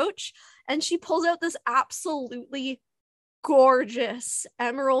random pouch and she pulls out this absolutely gorgeous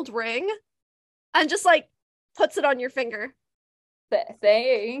emerald ring and just like puts it on your finger.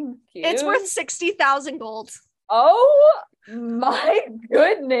 Thank you. It's worth 60,000 gold. Oh my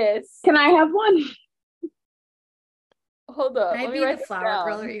goodness. Can I have one? Hold up. Can I be the flower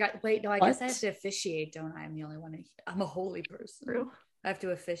girl? I guess I have to officiate, don't I? I'm the only one. I'm a holy person. True. I have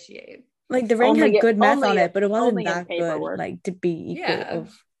to officiate. Like the ring had good math on it, but it wasn't that good. Like to be equal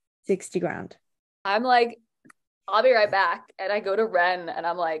of 60 grand. I'm like, I'll be right back. And I go to Ren and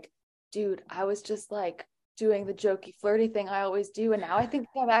I'm like, dude, I was just like doing the jokey flirty thing I always do, and now I think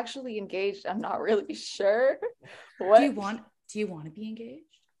I'm actually engaged. I'm not really sure. What do you want to be engaged?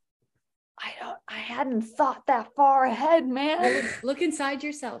 I hadn't thought that far ahead, man. Look inside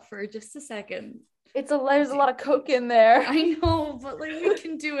yourself for just a second. There's a lot of coke in there. I know, but like we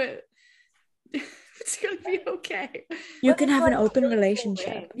can do it. It's gonna be okay. You can have an open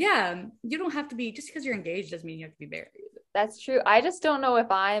relationship. Yeah, you don't have to be, just because you're engaged doesn't mean you have to be married. That's true. I just don't know if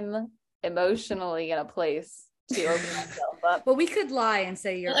I'm emotionally in a place to open myself up. Well, we could lie and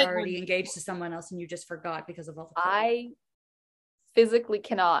say you're already engaged to someone else and you just forgot because of all the I physically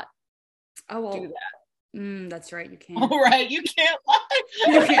cannot do that. That's right, you can't. All right, you can't lie.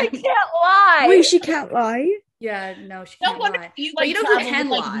 I can't lie. Wait, she can't lie? Yeah, no, she can't lie. You, but you know who can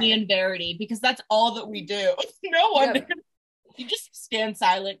lie? Like me and Verity, because that's all that we do. No one. Yeah. You just stand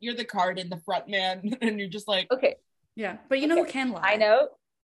silent. You're the card in the front man, and you're just like, okay, yeah. But you know who can lie?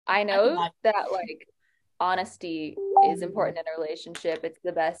 I know that like honesty is important in a relationship. It's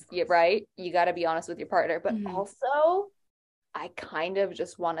the best, right? You got to be honest with your partner, but also, I kind of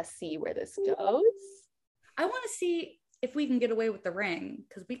just want to see where this goes. I want to see if we can get away with the ring,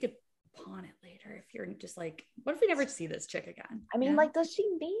 because we could pawn it later if you're just like, what if we never see this chick again? I mean, like, does she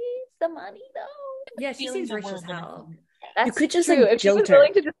need the money though? Yeah, she seems rich as hell. That's you could just true. like if she was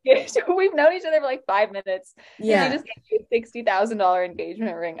willing to just we've known each other for like 5 minutes. Yeah, she just gave you a $60,000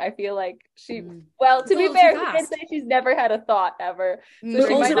 engagement ring. I feel like she well, to be fair, she did say she's never had a thought ever. So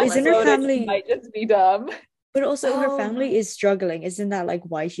she also, isn't her family might just be dumb. But also her family is struggling. Isn't that like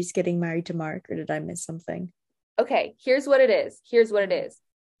why she's getting married to Mark, or did I miss something? Okay, here's what it is.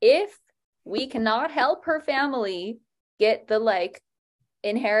 If we cannot help her family get the like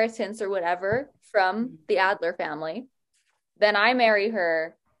inheritance or whatever from the Adler family, then I marry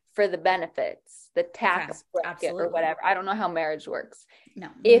her for the benefits, the tax bracket or whatever. I don't know how marriage works. No,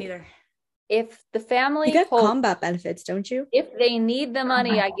 neither. If the family you get combat benefits, don't you? If they need the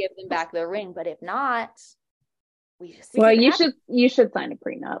money, I give them back the ring. But if not, you should sign a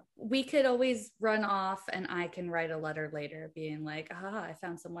prenup. We could always run off and I can write a letter later being like, I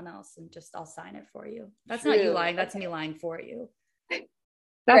found someone else, and just I'll sign it for you. That's not you lying. That's me lying for you.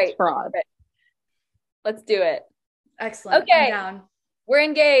 That's fraud. Right. Let's do it. Excellent. Okay. I'm down. We're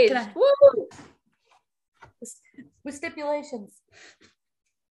engaged. Woo! With stipulations.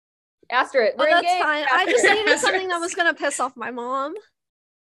 Astrid, we're engaged. That's fine. I just needed something that was going to piss off my mom.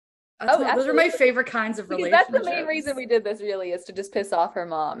 Those are my favorite kinds of relationships. That's the main reason we did this, really, is to just piss off her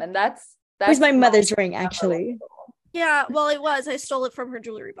mom. And that's where's my mother's ring, actually? Yeah, well, it was. I stole it from her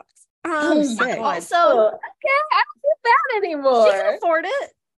jewelry box. Sick. Also, okay, I don't feel bad anymore. She can afford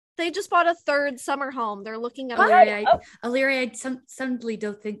it. They just bought a third summer home. They're looking at Illyria, I suddenly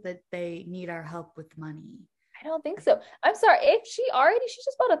don't think that they need our help with money. I don't think so. I'm sorry. If she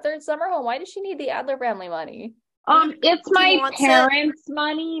just bought a third summer home, why does she need the Adler family money? It's my parents'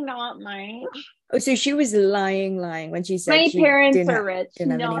 money, not mine. Oh, so she was lying when she said my she parents are rich.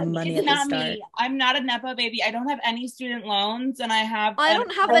 Didn't have any money at the start. Me. I'm not a nepo baby. I don't have any student loans, and I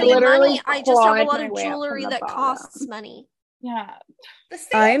don't have any money. I just have a lot of jewelry that costs money. Yeah,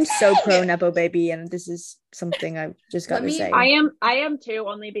 I am so pro nepo baby, and this is something I've just got to say. I am too,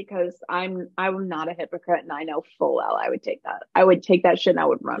 only because I'm not a hypocrite, and I know full well I would take that. I would take that shit, and I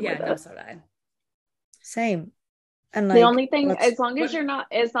would run with it. So I. Same. And the only thing, as long as you're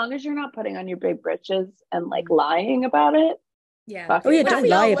not putting on your big britches and like lying about it. Yeah. Don't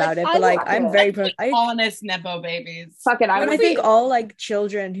lie about it. But I'm very honest nepo babies. Fuck it. I think all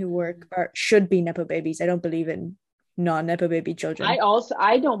children who work should be nepo babies. I don't believe in non-nepo baby children.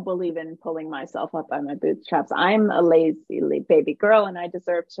 I don't believe in pulling myself up by my bootstraps. I'm a lazy baby girl, and I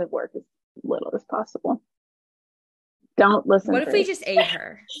deserve to work as little as possible. Don't listen. What if we just ate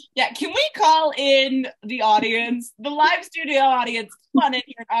her? Yeah, can we call in the audience, the live studio audience, come on in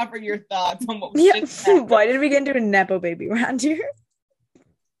here and offer your thoughts on what we just said? Why did we get into a nepo baby rant here?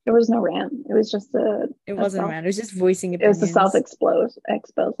 There was no rant. It was just It wasn't a rant. It was just voicing opinions. It was a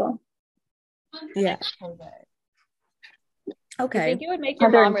self-exposal. Yeah. Okay. I think it would make your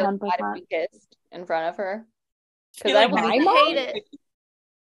mom really mad if we kissed in front of her. Because I will hate it.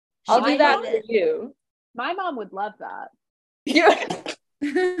 I'll do that for you. My mom would love that. Yeah.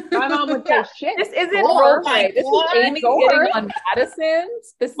 My mom would say, "Shit, this isn't roleplay. This is Amy getting on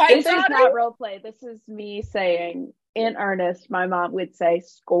Madison's. This is not roleplay. This is me saying, in earnest. My mom would say,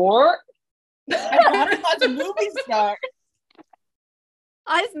 "Score." I want a movie star.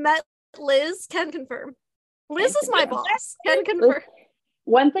 I've met Liz. Can confirm. Liz is my boss. Can confirm.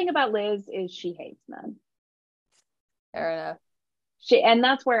 One thing about Liz is she hates men. Fair enough. And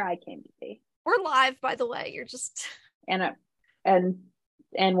that's where I came to be. We're live, by the way. You're just and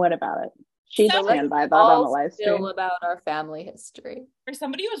what about it? She stand by that on the live stream. Still about our family history. For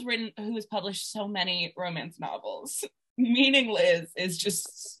somebody who has published so many romance novels, meeting Liz is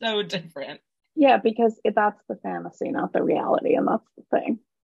just so different. Yeah, because that's the fantasy, not the reality, and that's the thing.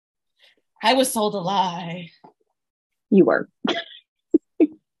 I was sold a lie. You were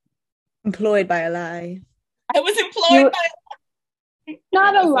employed by a lie. I was employed by a lie.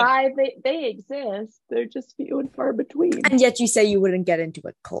 Not a lie. They exist. They're just few and far between. And yet you say you wouldn't get into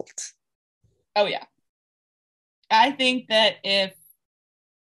a cult. Oh yeah. I think that if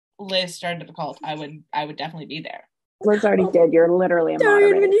Liz started a cult, I would definitely be there. Liz already did. You're literally a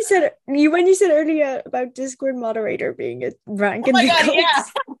moderator. When you said earlier about Discord moderator being a rank in the cult. Yeah.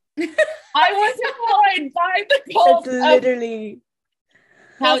 I was employed by the cult. That's literally.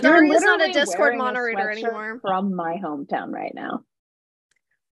 Daria's not a Discord moderator anymore. From my hometown right now.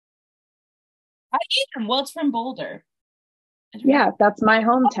 I am. Well, it's from Boulder. Yeah, that's my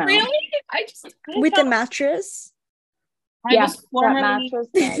hometown. Oh, really? With the mattress? Was formerly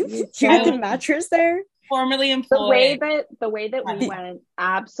with the mattress there? Formerly employed. The way that we went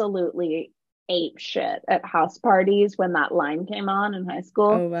absolutely ape shit at house parties when that line came on in high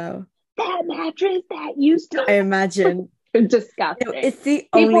school. Oh wow. That mattress that used to I imagine. Disgusting. It's the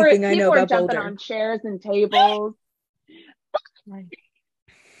only thing I know about Boulder. People were jumping on chairs and tables. I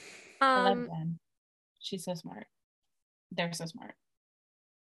love Ben. She's so smart. They're so smart.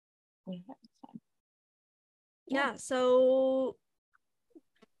 Yeah, so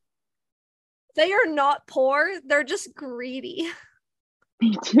they are not poor. They're just greedy.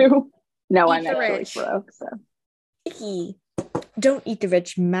 Me too. No, I'm actually broke, so. Don't eat the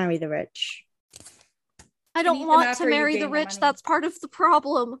rich, marry the rich. I don't want to marry the rich. That's part of the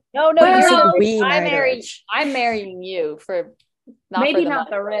problem. No, I'm marrying you for maybe not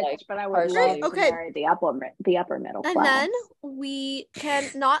the rich, but I would love to marry the upper middle class. And then we can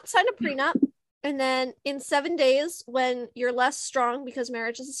not sign a prenup. And then in 7 days, when you're less strong because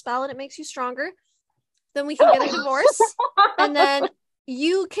marriage is a spell and it makes you stronger, then we can get a divorce. And then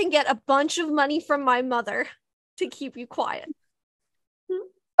you can get a bunch of money from my mother to keep you quiet.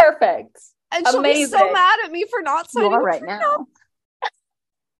 Perfect. And she'll be so mad at me for not signing right now.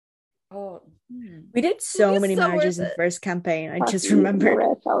 Oh, we did so many marriages in the first campaign. I just remembered.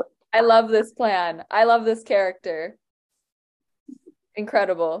 I love this plan. I love this character.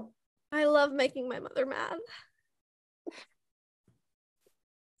 Incredible. I love making my mother mad.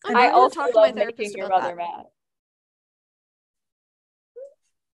 I also love making your mother mad.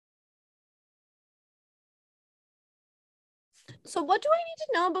 So what do I need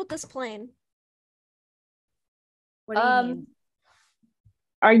to know about this plane? What do you mean?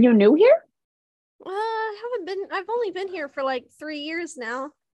 Are you new here? I've only been here for like 3 years now.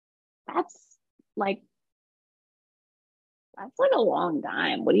 That's like a long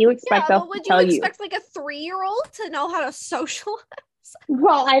time. What do you expect us to tell you? Would you expect like a 3-year-old to know how to socialize?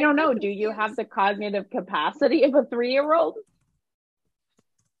 Well, I don't know. Do you have the cognitive capacity of a 3-year-old?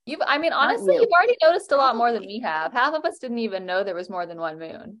 Honestly, you've already noticed a lot more than we have. Half of us didn't even know there was more than one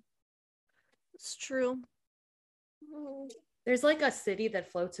moon. It's true. There's like a city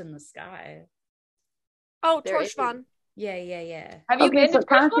that floats in the sky. Oh, Torchvon. Yeah. Have you been to it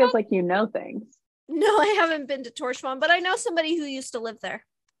kind of feels like you know things. No, I haven't been to Torchvon, but I know somebody who used to live there.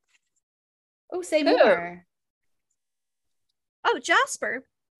 Oh, say more. Oh, Jasper.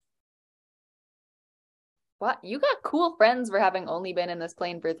 What? You got cool friends for having only been in this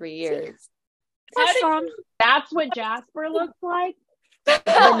plane for 3 years. That's what Jasper looks like?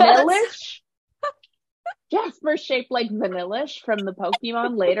 Vanillish? Jasper shaped like Vanillish from the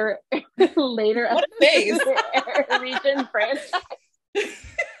Pokemon later what a phase. region franchise.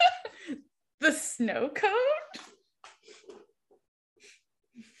 The snow cone?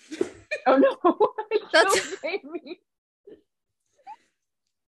 Oh no. That's Amy.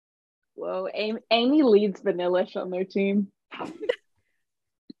 Whoa, Amy leads Vanillish on their team.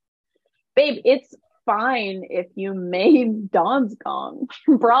 Babe, it's fine if you made Bronzegong.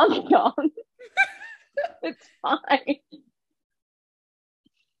 It's fine.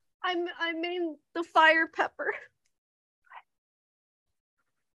 I made the fire pepper.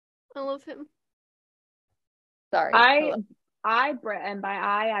 I love him. Sorry. And by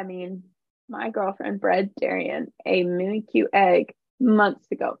I mean my girlfriend bred Darian a Mimikyu egg months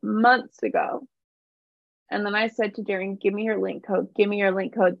ago. And then I said to Darian, give me your link code. They gave me their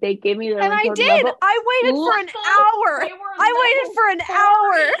link code. And I did. I waited for an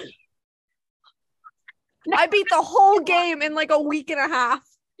hour. I beat the whole game in like a week and a half.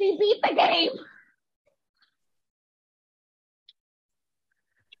 She beat the game.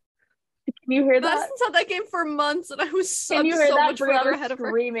 Can you hear that? Lessons had that game for months, and I was so Can you hear that? much further ahead of her.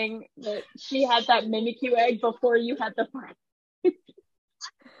 Screaming that she had that Mimikyu egg before you had the part.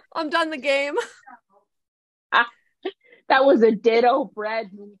 I'm done the game. That was a ditto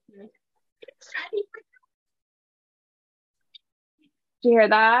bred Mimikyu. Did you hear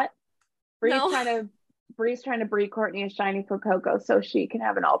that? Bree's trying to breed Courtney a shiny for Coco so she can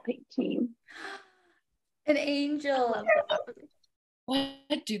have an all pink team. An angel.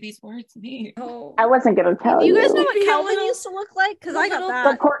 What do these words mean? Oh, I wasn't gonna tell you. You guys know what Kelvin used to look like? Because I got that.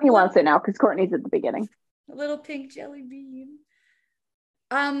 But Courtney wants it now because Courtney's at the beginning. A little pink jelly bean.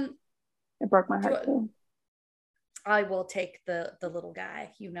 It broke my heart too. I will take the little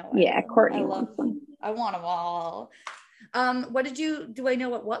guy. You know. Yeah, Courtney wants them. I want them all. What did you? Do I know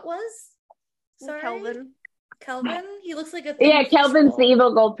what was? Sorry, Kelvin. He looks like a. Yeah, Kelvin's the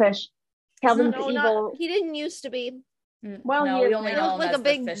evil goldfish. Kelvin's the evil. He didn't used to be. Well, no, we only know him like as a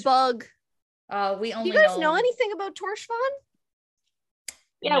big fish. bug. We only. Do you guys know anything about Torchvon?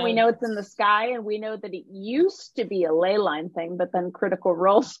 Yeah, we know it's in the sky, and we know that it used to be a ley line thing, but then Critical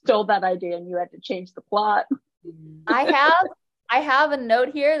Role stole that idea, and you had to change the plot. I have a note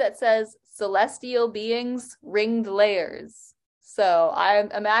here that says celestial beings, ringed layers. So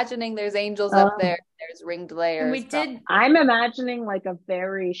I'm imagining there's angels up there. There's ringed layers. I'm imagining like a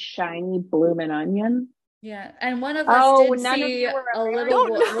very shiny bloomin' onion. Yeah, and one of us did see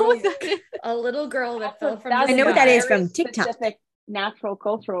a little girl that fell from the sky. I know what that is from TikTok. National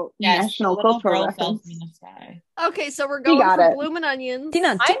cultural reference. Okay, so we're going for bloomin' onions. I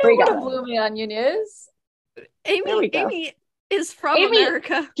know what a bloomin' onion is. Amy is from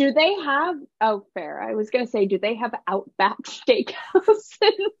America. Do they have? Oh, fair. I was gonna say, do they have Outback Steakhouse?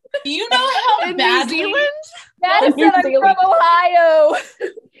 Do you know how in badly? New Zealand? That's I'm from Ohio.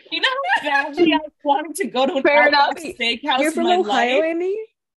 You know how badly I wanted to go to an Outback Steakhouse. You're from Ohio, Amy?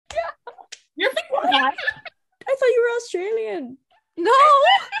 Yeah. You're from Ohio. I thought you were Australian. No,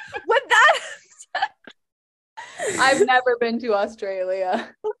 what that? I've never been to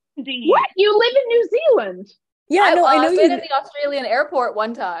Australia. What? You live in New Zealand? Yeah, I know. I've been in the Australian airport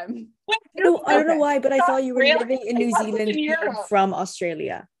one time. I don't know why, but I thought you were living in New Zealand from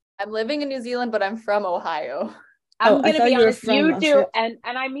Australia. I'm living in New Zealand, but I'm from Ohio. I'm going to be honest. You do, and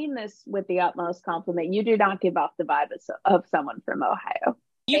I mean this with the utmost compliment. You do not give off the vibe of someone from Ohio.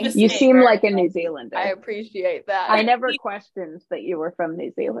 You seem like a New Zealander. I appreciate that. I never questioned that you were from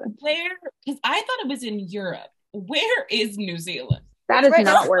New Zealand. Where? Because I thought it was in Europe. Where is New Zealand? That is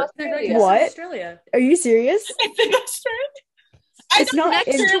not where. What? Australia. Are you serious? It's in Australia. It's not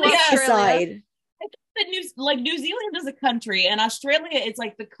in Australia. that New Zealand is a country, and Australia, it's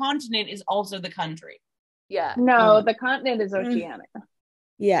like the continent is also the country. Yeah. No, the continent is Oceania.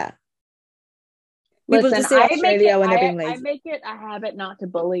 Yeah. Listen, I make it a habit not to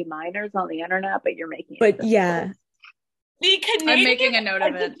bully minors on the internet, but you're making it. But yeah. The Canadian I'm making a note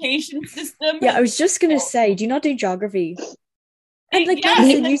of it. Education system. Yeah, I was just gonna say, do you not do geography? And like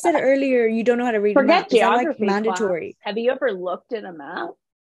Madison, you said earlier, you don't know how to read. Forget geography. Is that, like, mandatory? Class. Have you ever looked at a map?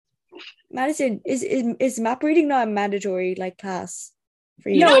 Madison, is map reading not a mandatory like class for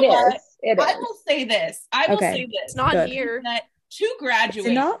you? No, it is. I will say this. It's not here. That to graduate,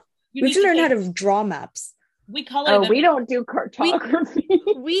 is it not? We have to learn how to draw maps. We color. We don't do cartography.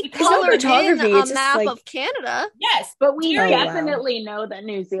 We colored in a map of Canada. Yes, but we definitely know that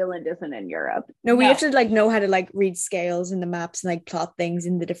New Zealand isn't in Europe. No, we have to like know how to like read scales in the maps and like plot things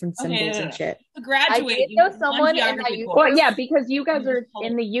in the different symbols and shit. To graduate, I did know someone in that UK. Well, yeah, because you guys are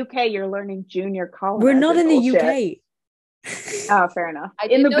in the UK. You're learning junior college. We're not in the UK. Oh, fair enough. I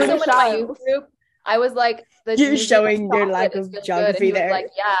did know someone in my youth group. I was like, you're showing your lack of geography there. Like,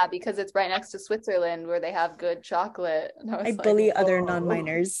 yeah, because it's right next to Switzerland where they have good chocolate. And I bully other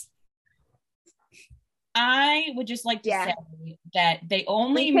non-minors. I would just like to say that they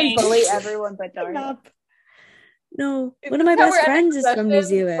only bully everyone but Daria. No, one of my best friends is from New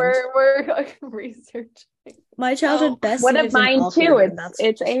Zealand. We're like, researching. My childhood best. One of mine too.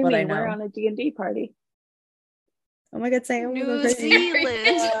 It's Amy. We're on a D&D party. Oh my god, say New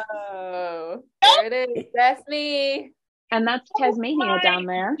Zealand. Oh, there it is. That's me. And that's Tasmania down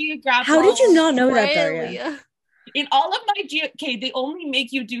there. How did you not know that, Daria? In all of my they only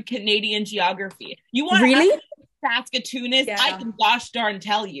make you do Canadian geography. You want really? Saskatoonist? Yeah. I can gosh darn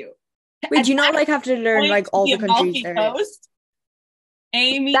tell you. Wait, do you not like have to learn like all the countries there? Coast?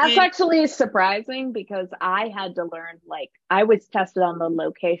 Amy, that's actually surprising because I had to learn, like, I was tested on the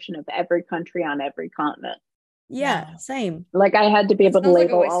location of every country on every continent. Yeah, same. Like I had to be able to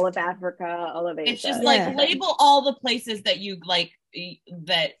label all of Africa, all of Asia. It's just like label all the places that you like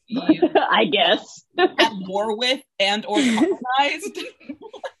that you I guess had war with and or colonized.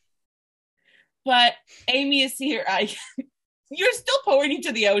 But Amy is here. You're still pouring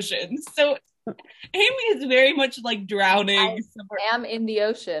into the ocean. So Amy is very much like drowning. I am in the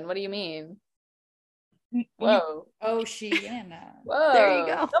ocean. What do you mean? Whoa. Oceania. Whoa. There you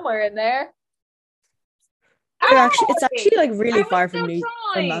go. Somewhere in there. It's actually like really far from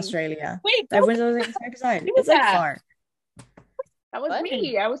Australia. Wait, everyone's so excited. It's like far. That was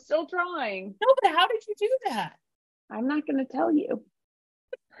me. I was still drawing. No, but how did you do that? I'm not going to tell you.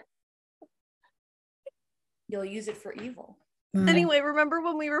 You'll use it for evil. Anyway, remember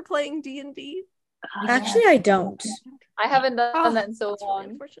when we were playing D&D? Actually, I don't. I haven't done that in so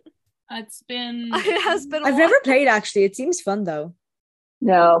long. Really It has been. I've never played. Actually, it seems fun though.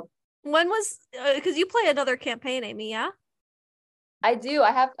 No. When was because you play another campaign, Amy? Yeah, I do.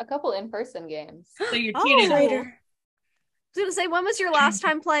 I have a couple in-person games. So you're cheating. I was gonna say, when was your last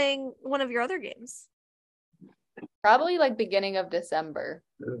time playing one of your other games? Probably like beginning of December.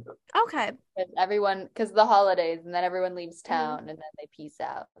 Okay. Because the holidays, and then everyone leaves town, and then they peace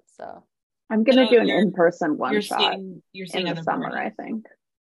out. So I'm gonna do an in-person one shot in the summer. I think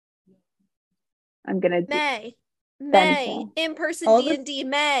I'm gonna do May in-person D&D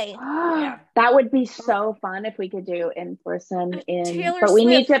May. That would be so fun if we could do in-person but we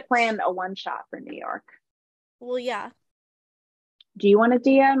need to plan a one-shot for New York. Well, yeah. Do you want a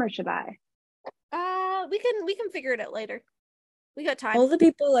DM or should I? We can figure it out later. We got time. All the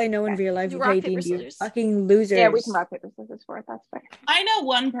people I know in real life who play D&D are fucking losers. Yeah, we can rock paper scissors for it. That's fair. I know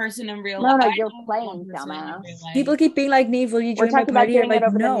one person in real life. No, you're playing, dumbass. People keep being like, Neve, will you join my party? I'm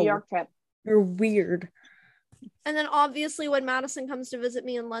like, no. New York trip. You're weird. And then obviously when Madison comes to visit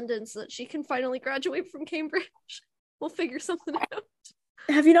me in London so that she can finally graduate from Cambridge, we'll figure something out.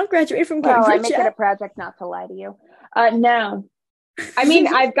 Have you not graduated from Cambridge I make it a project not to lie to you. No. I mean,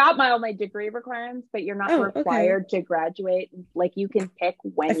 I've got all my degree requirements, but you're not required to graduate. Like, you can pick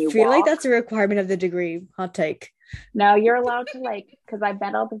when you I feel like that's a requirement of the degree. Hot take. No, you're allowed to, because I've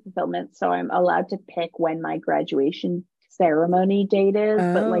met all the fulfillment, so I'm allowed to pick when my graduation ceremony date is.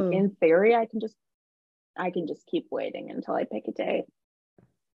 But, in theory, I can just keep waiting until I pick a date.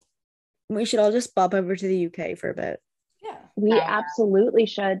 We should all just pop over to the UK for a bit. Yeah. We absolutely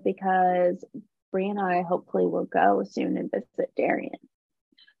should, because Brie and I hopefully will go soon and visit Darian.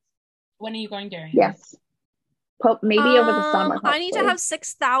 When are you going, Darian? Yes. Maybe over the summer. Hopefully. I need to have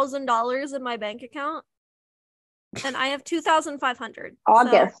 $6,000 in my bank account. And I have $2,500.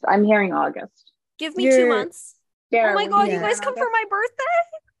 August. So I'm hearing August. Give me 2 months. Darren, oh my god, you guys come for my birthday?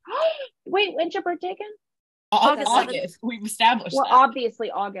 Wait, when's your birthday again? August. We've established that.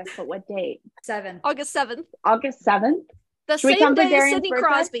 Obviously August, but what date? 7th. August 7th. August 7th? The same day as Sidney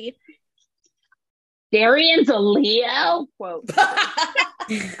Crosby. Darian's a Leo? Quote.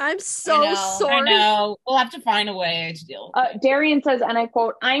 I'm so sorry. I know. We'll have to find a way to deal with it. Darian says, and I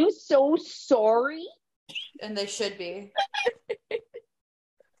quote, "I'm so sorry." And they should be.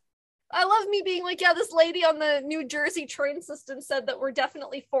 I love me being like, yeah, this lady on the New Jersey train system said that we're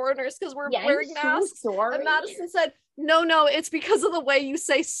definitely foreigners because we're wearing masks. Sorry. And Madison said, no, it's because of the way you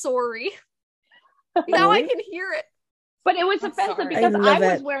say sorry. Now I can hear it. But it was offensive because I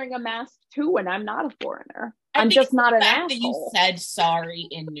was wearing a mask too, and I'm not a foreigner. I'm just not an asshole. That you said sorry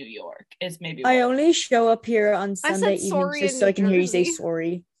in New York is maybe. I only show up here on Sunday evenings just so I can hear you say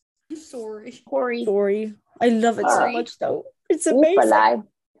sorry. Sorry. I love it so much, though. It's amazing.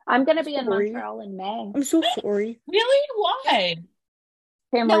 I'm gonna be in Montreal in May. I'm so sorry. Really? Why?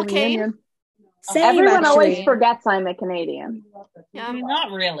 Family reunion. Everyone always forgets I'm a Canadian. Yeah,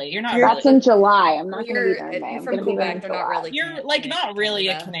 not really. You're not. That's in July. I'm not going to be there in May. I'm from Quebec. They're not really. You're like not really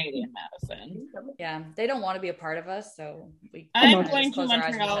a Canadian, Madison. Yeah, they don't want to be a part of us, so I'm going to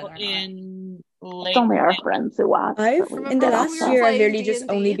Montreal in late. It's only our friends who watch. In the last year, I've literally just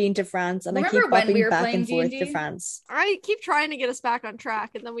only been to France, and I keep popping back and forth to France. I keep trying to get us back on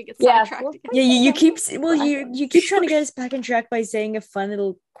track, and then we get sidetracked again. Yeah, you keep trying to get us back on track by saying a fun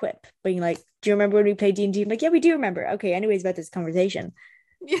little quip, being like, "Do you remember when we played D&D?" I'm like, "Yeah, we do remember." Okay, anyways, about this conversation.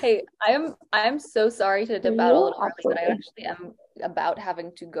 Hey, I'm so sorry to dip out a little early, but I actually am about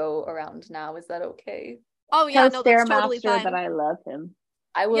having to go around now. Is that okay? Oh yeah, no, that's totally fine. That I love him.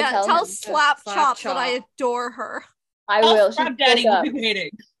 I will tell Slap Chop that I adore her. I will. Slap Daddy will be waiting.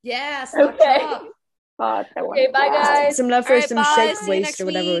 Yeah, Slap Chop. Okay, bye guys. Some love for some shake waist or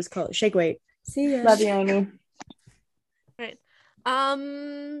whatever it was called. Shake weight. See ya. Love you, Amy. Right.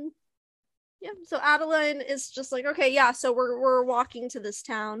 Yeah, so Adeline is just like, okay, yeah, so we're walking to this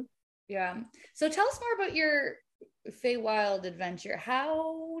town. Yeah. So tell us more about your Feywild adventure.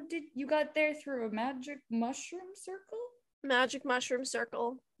 How did you got there through a magic mushroom circle? Magic mushroom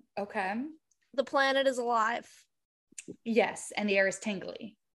circle. Okay. The planet is alive. Yes, and the air is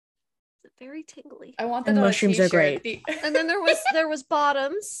tingly. It's very tingly. I want that. Mushrooms are great. And then there was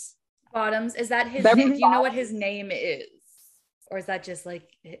Bottoms. Bottoms, is that his name? Do you know what his name is? Or is that just like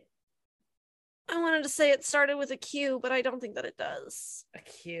I wanted to say it started with a Q, but I don't think that it does. A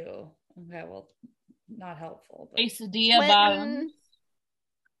Q. Okay, well, not helpful. Quesadilla Bottoms.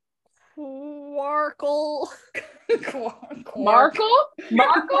 Quarkle. Markle?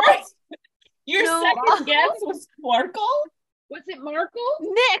 Your second guess was Quarkle? Was it Markle?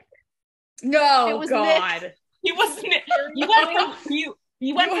 Nick. No, it was God. Nick. He was Nick.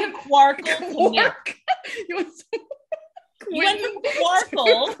 You went from Quarkle to Nick. You went from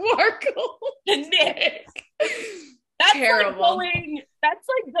Quarkle to Nick. That's terrible. That's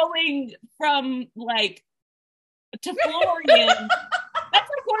like going from like to Florian. That's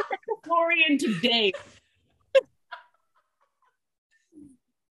like going from Florian to Dave.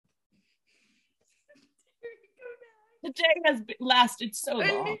 The day has lasted so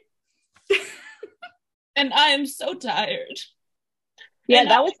long. And I am so tired. Yeah,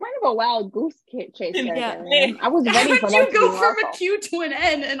 that was kind of a wild goose chase there. Yeah. I was ready for that. You go from a Q to an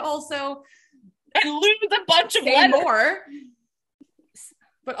N and also lose a bunch of say more,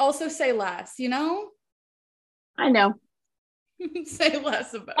 but also say less, you know? I know. Say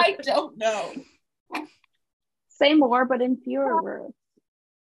less about it. I don't know. Say more, but in fewer words.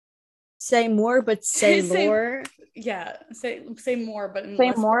 Say more, but say lore. Yeah, say more, but in say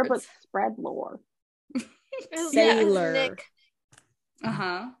less more, words. but spread lore. Sailor. Nick.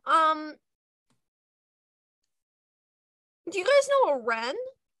 Uh-huh. Do you guys know a wren?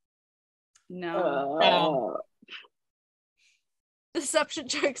 No. Deception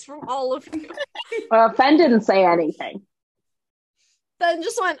checks from all of you. Fen didn't say anything. Fen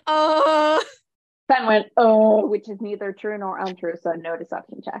just went, Fen went, oh, which is neither true nor untrue, so no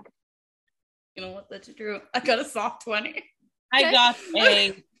deception check. You know what? That's true. I got a soft 20. I got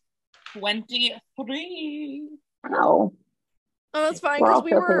a 23. Oh. Oh, that's fine, because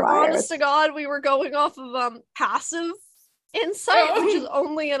we were, honest to God, we were going off of passive insight, which is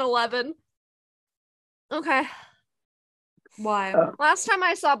only an 11. Okay. Why? Last time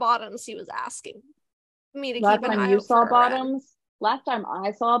I saw Bottoms, he was asking me to keep an eye out. Last time you saw Bottoms? Last time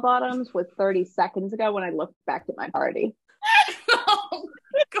I saw Bottoms was 30 seconds ago when I looked back at my party. Oh,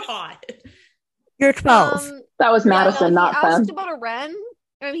 God. You're 12. That was Madison, not Fen. He asked about a wren,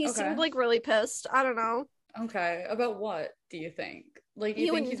 and he seemed like really pissed. I don't know. Okay, about what do you think? Like,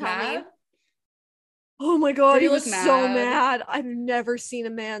 you think he's mad? Oh my God, he was so mad. I've never seen a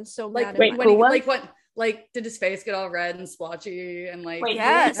man so mad. Wait, when Like, did his face get all red and splotchy and like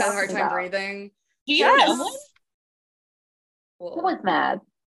yes. had a hard time breathing? Do you know him? Who was mad?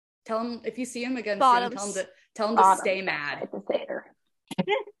 Tell him if you see him again soon, tell him to stay mad.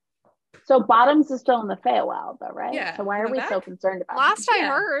 So Bottoms is still in the Feywild though, right? Yeah. So why are we so concerned about Last I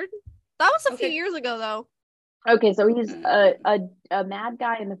heard. That was a few years ago though. Okay, so he's a mad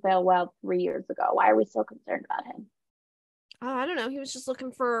guy in the Feywild 3 years ago. Why are we so concerned about him? Oh, I don't know. He was just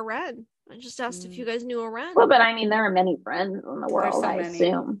looking for a Ren. I just asked if you guys knew a Ren. Well, but I mean, there are many friends in the world, I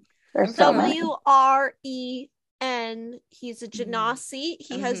assume. There's so many. Wren. He's a Genasi.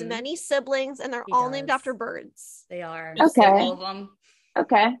 He has many siblings, and they're all named after birds. They are. Okay. All of them.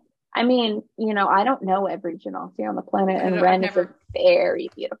 Okay. I mean, I don't know every Genasi on the planet, and Ren is a very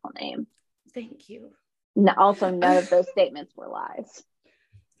beautiful name. Thank you. No, also, none of those statements were lies.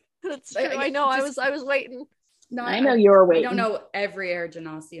 That's true. I know. I was waiting. No, I know you were waiting. I don't know every Air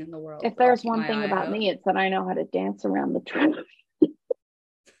Genasi in the world. If there's one thing about me, it's that I know how to dance around the tree.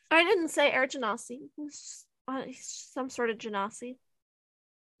 I didn't say Air Genasi. It's just some sort of Genasi.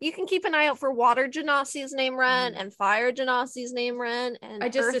 You can keep an eye out for Water Genasi's name Ren and Fire Genasi's name Ren and I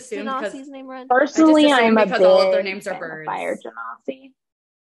just Earth assumed Genasi's name Ren. Personally, I'm a big all of their names are birds. Fire Genasi.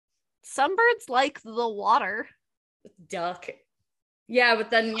 Some birds like the water. Duck. Yeah,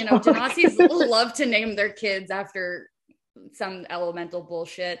 but then, Genasis love to name their kids after some elemental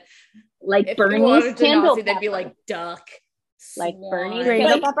bullshit. Like if Bernie's Kindle Genasi, they'd be like duck. Like Swan. Bernie's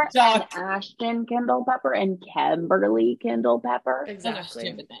Kindle Pepper and Ashton Kindle Pepper and Kimberly Kindle Pepper.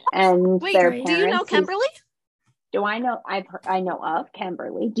 Exactly. And wait, their parents. Do you know Kimberly? Do I know? I know of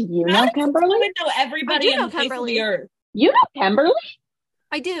Kimberly. Do you know Kimberly? I would know everybody on the face of the earth. You know Kimberly?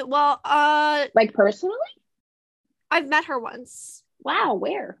 I do. Well, like personally? I've met her once. Wow,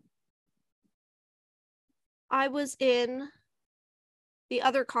 where? I was in the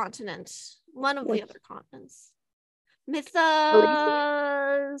other continent. One of the other continents.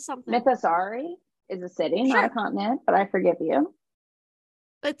 Something. Mythosari is a city, not a continent, but I forgive you.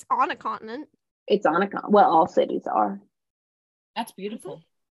 It's on a continent. It's on a continent. Well, all cities are. That's beautiful.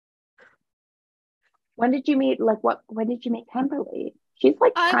 When did you meet, when did you meet Kimberly? She's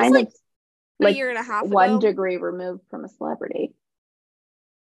like a year and a half ago. 1 degree removed from a celebrity.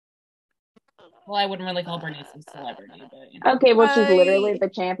 Well, I wouldn't really call Bernice a celebrity, but okay, well, she's literally the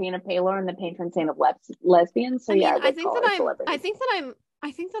champion of Paylor and the patron saint of lesbians. So I think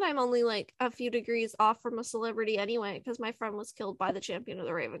that I'm only like a few degrees off from a celebrity anyway, because my friend was killed by the champion of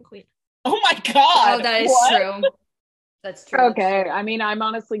the Raven Queen. Oh my god! Oh, that is true. That's true. Okay, I mean, I'm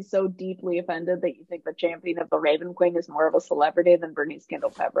honestly so deeply offended that you think the champion of the Raven Queen is more of a celebrity than Bernice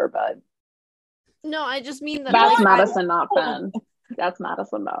Kindle Pepper, but no, I just mean that that's Madison, not fun. That's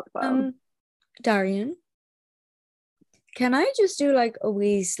Madison, not fun. Darian, can I just do like a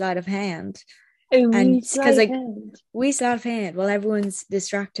wee sleight of hand? And because wee sleight of hand while everyone's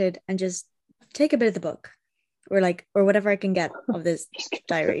distracted and just take a bit of the book or whatever I can get of this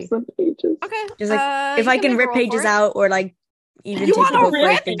diary. Okay. Just like if I can rip pages out or like even you take the book.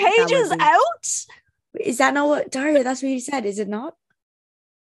 Rip pages out? Is that not what Daria? That's what you said, is it not?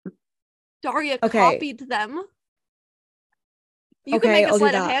 Daria copied them. You can make a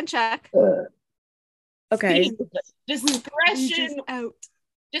sleight of hand check. Okay. Discretion out.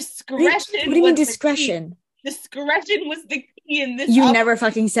 Discretion. What do you mean discretion? Discretion was the key in this. You never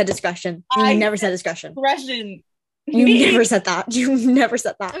fucking said discretion. You never said discretion. Discretion. You never said that. You never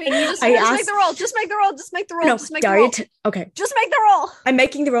said that. I mean, just make the roll. Just make the roll. Just make the roll. No, just make Daria, the roll. Okay. Just make the roll. I'm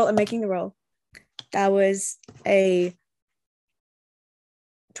making the roll. That was a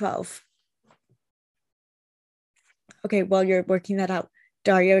 12. Okay, while you're working that out,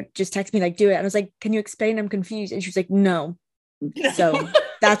 Daria just texted me like, do it. And I was like, can you explain? I'm confused. And she was like, no. So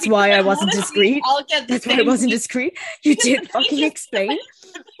that's why I wasn't discreet. That's why I wasn't discreet. You did fucking explain.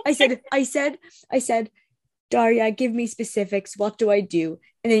 I said, Daria, give me specifics. What do I do?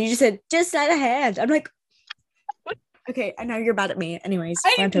 And then you just said, just sleight of hand. I'm like, okay, I know you're bad at me. Anyways,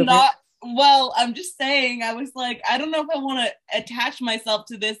 I'm just saying, I was like, I don't know if I want to attach myself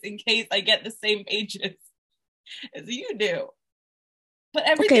to this in case I get the same pages as you do. But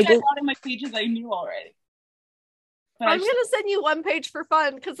everything I got in my pages, I knew already. But I'm going to send you one page for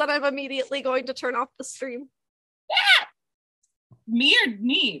fun, because then I'm immediately going to turn off the stream. Yeah! Me or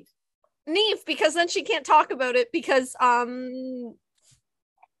Neve? Neve, because then she can't talk about it, because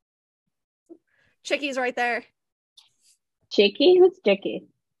Chicky's right there. Chicky? Who's Chicky?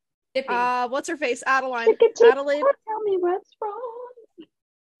 What's her face? Adeline. Adelaide. Tell me what's wrong.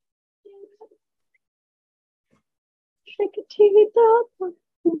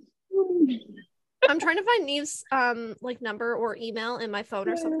 I'm trying to find Neve's like number or email in my phone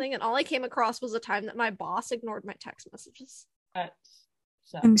or something, and all I came across was a time that my boss ignored my text messages.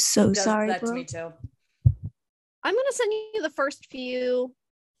 I'm so sorry. That to me too. I'm gonna send you the first few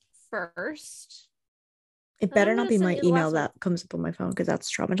first. It better not be my email that comes up on my phone because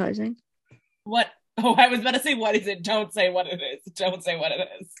that's traumatizing. What? Oh, I was about to say, what is it? Don't say what it is. Don't say what it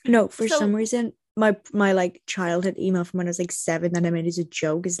is. No, for some reason, my like childhood email from when I was like 7 that I made as a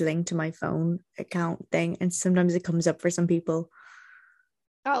joke is linked to my phone account thing, and sometimes it comes up for some people.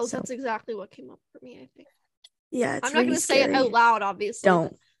 Oh, so. That's exactly what came up for me, I think. Yeah, it's I'm not going to say it out loud, obviously.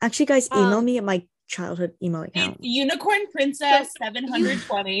 Don't. Actually, guys, email me at my childhood email account. Unicorn Princess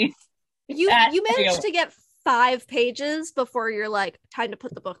 720. You managed to get 5 pages before you're like, time to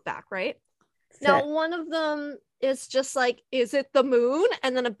put the book back, right? Now, one of them is just like, is it the moon?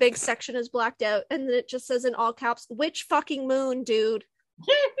 And then a big section is blacked out. And then it just says in all caps, which fucking moon, dude?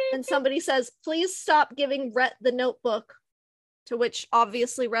 And somebody says, please stop giving Rhett the notebook. To which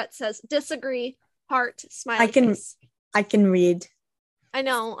obviously Rhett says, disagree, heart, smiley face. I can read. I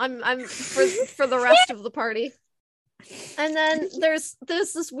know. I'm for the rest of the party. And then there's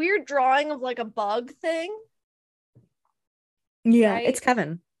this weird drawing of like a bug thing. Yeah, right? It's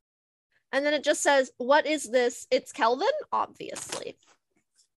Kevin. And then it just says, what is this? It's Kelvin, obviously.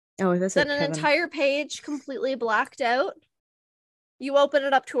 Oh, that's then an entire page completely blacked out. You open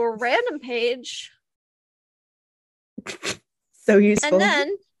it up to a random page. So useful. And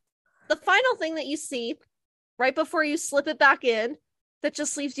then the final thing that you see right before you slip it back in that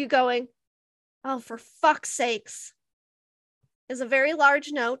just leaves you going, oh, for fuck's sakes, is a very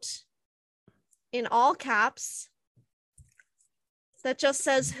large note in all caps that just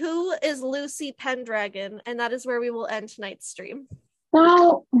says, who is Lucy Pendragon? And that is where we will end tonight's stream.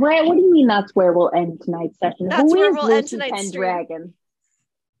 Well, what do you mean that's where we'll end tonight's session? That's where we'll end tonight's Pendragon? Stream.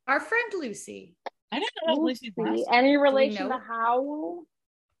 Our friend Lucy. I don't know Lucy's last. Any relation to Howl?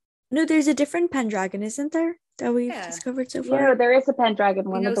 No, there's a different Pendragon, isn't there? That we've discovered so far. Yeah, there is a Pendragon.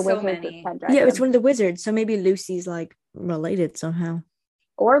 One of the wizards is Pendragon. Yeah, it's one of the wizards. So maybe Lucy's like related somehow.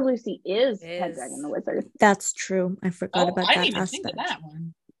 Or Lucy is Pendragon the wizard. That's true. I forgot about that aspect. Think of that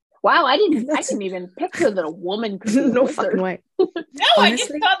one. Wow, I didn't even picture that a woman could be no a fucking way. No, honestly, I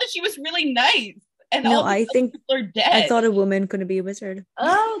just thought that she was really nice. And no, I think people are dead. I thought a woman couldn't be a wizard.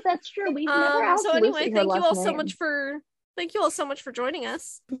 Oh, that's true. We've never asked so anyway, Lucy thank you all so much for joining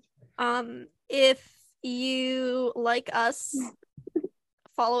us. If you like us,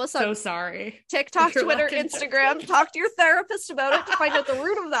 follow us on TikTok, Twitter, Instagram. Talk to your therapist about it to find out the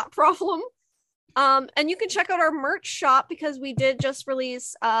root of that problem. And you can check out our merch shop because we did just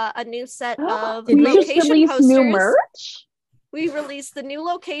release a new set of location posters. New merch? We released the new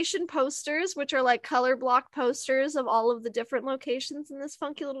location posters, which are like color block posters of all of the different locations in this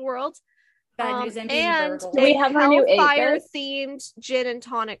funky little world. And we have our new Hellfire themed gin and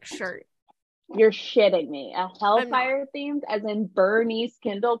tonic shirt. You're shitting me. A Hellfire themed, as in Bernice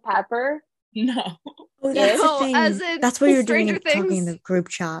Kindle Pepper? No. Oh, that's the thing. As in that's what you're doing talking in the group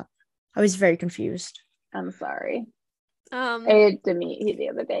chat. I was very confused. I'm sorry. I had to meet you the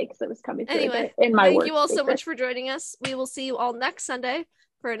other day because it was coming through in my work. Thank you all so much for joining us. We will see you all next Sunday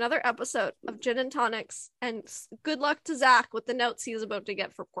for another episode of Gin and Tonics. And good luck to Zach with the notes he is about to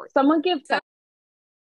get for court. Someone give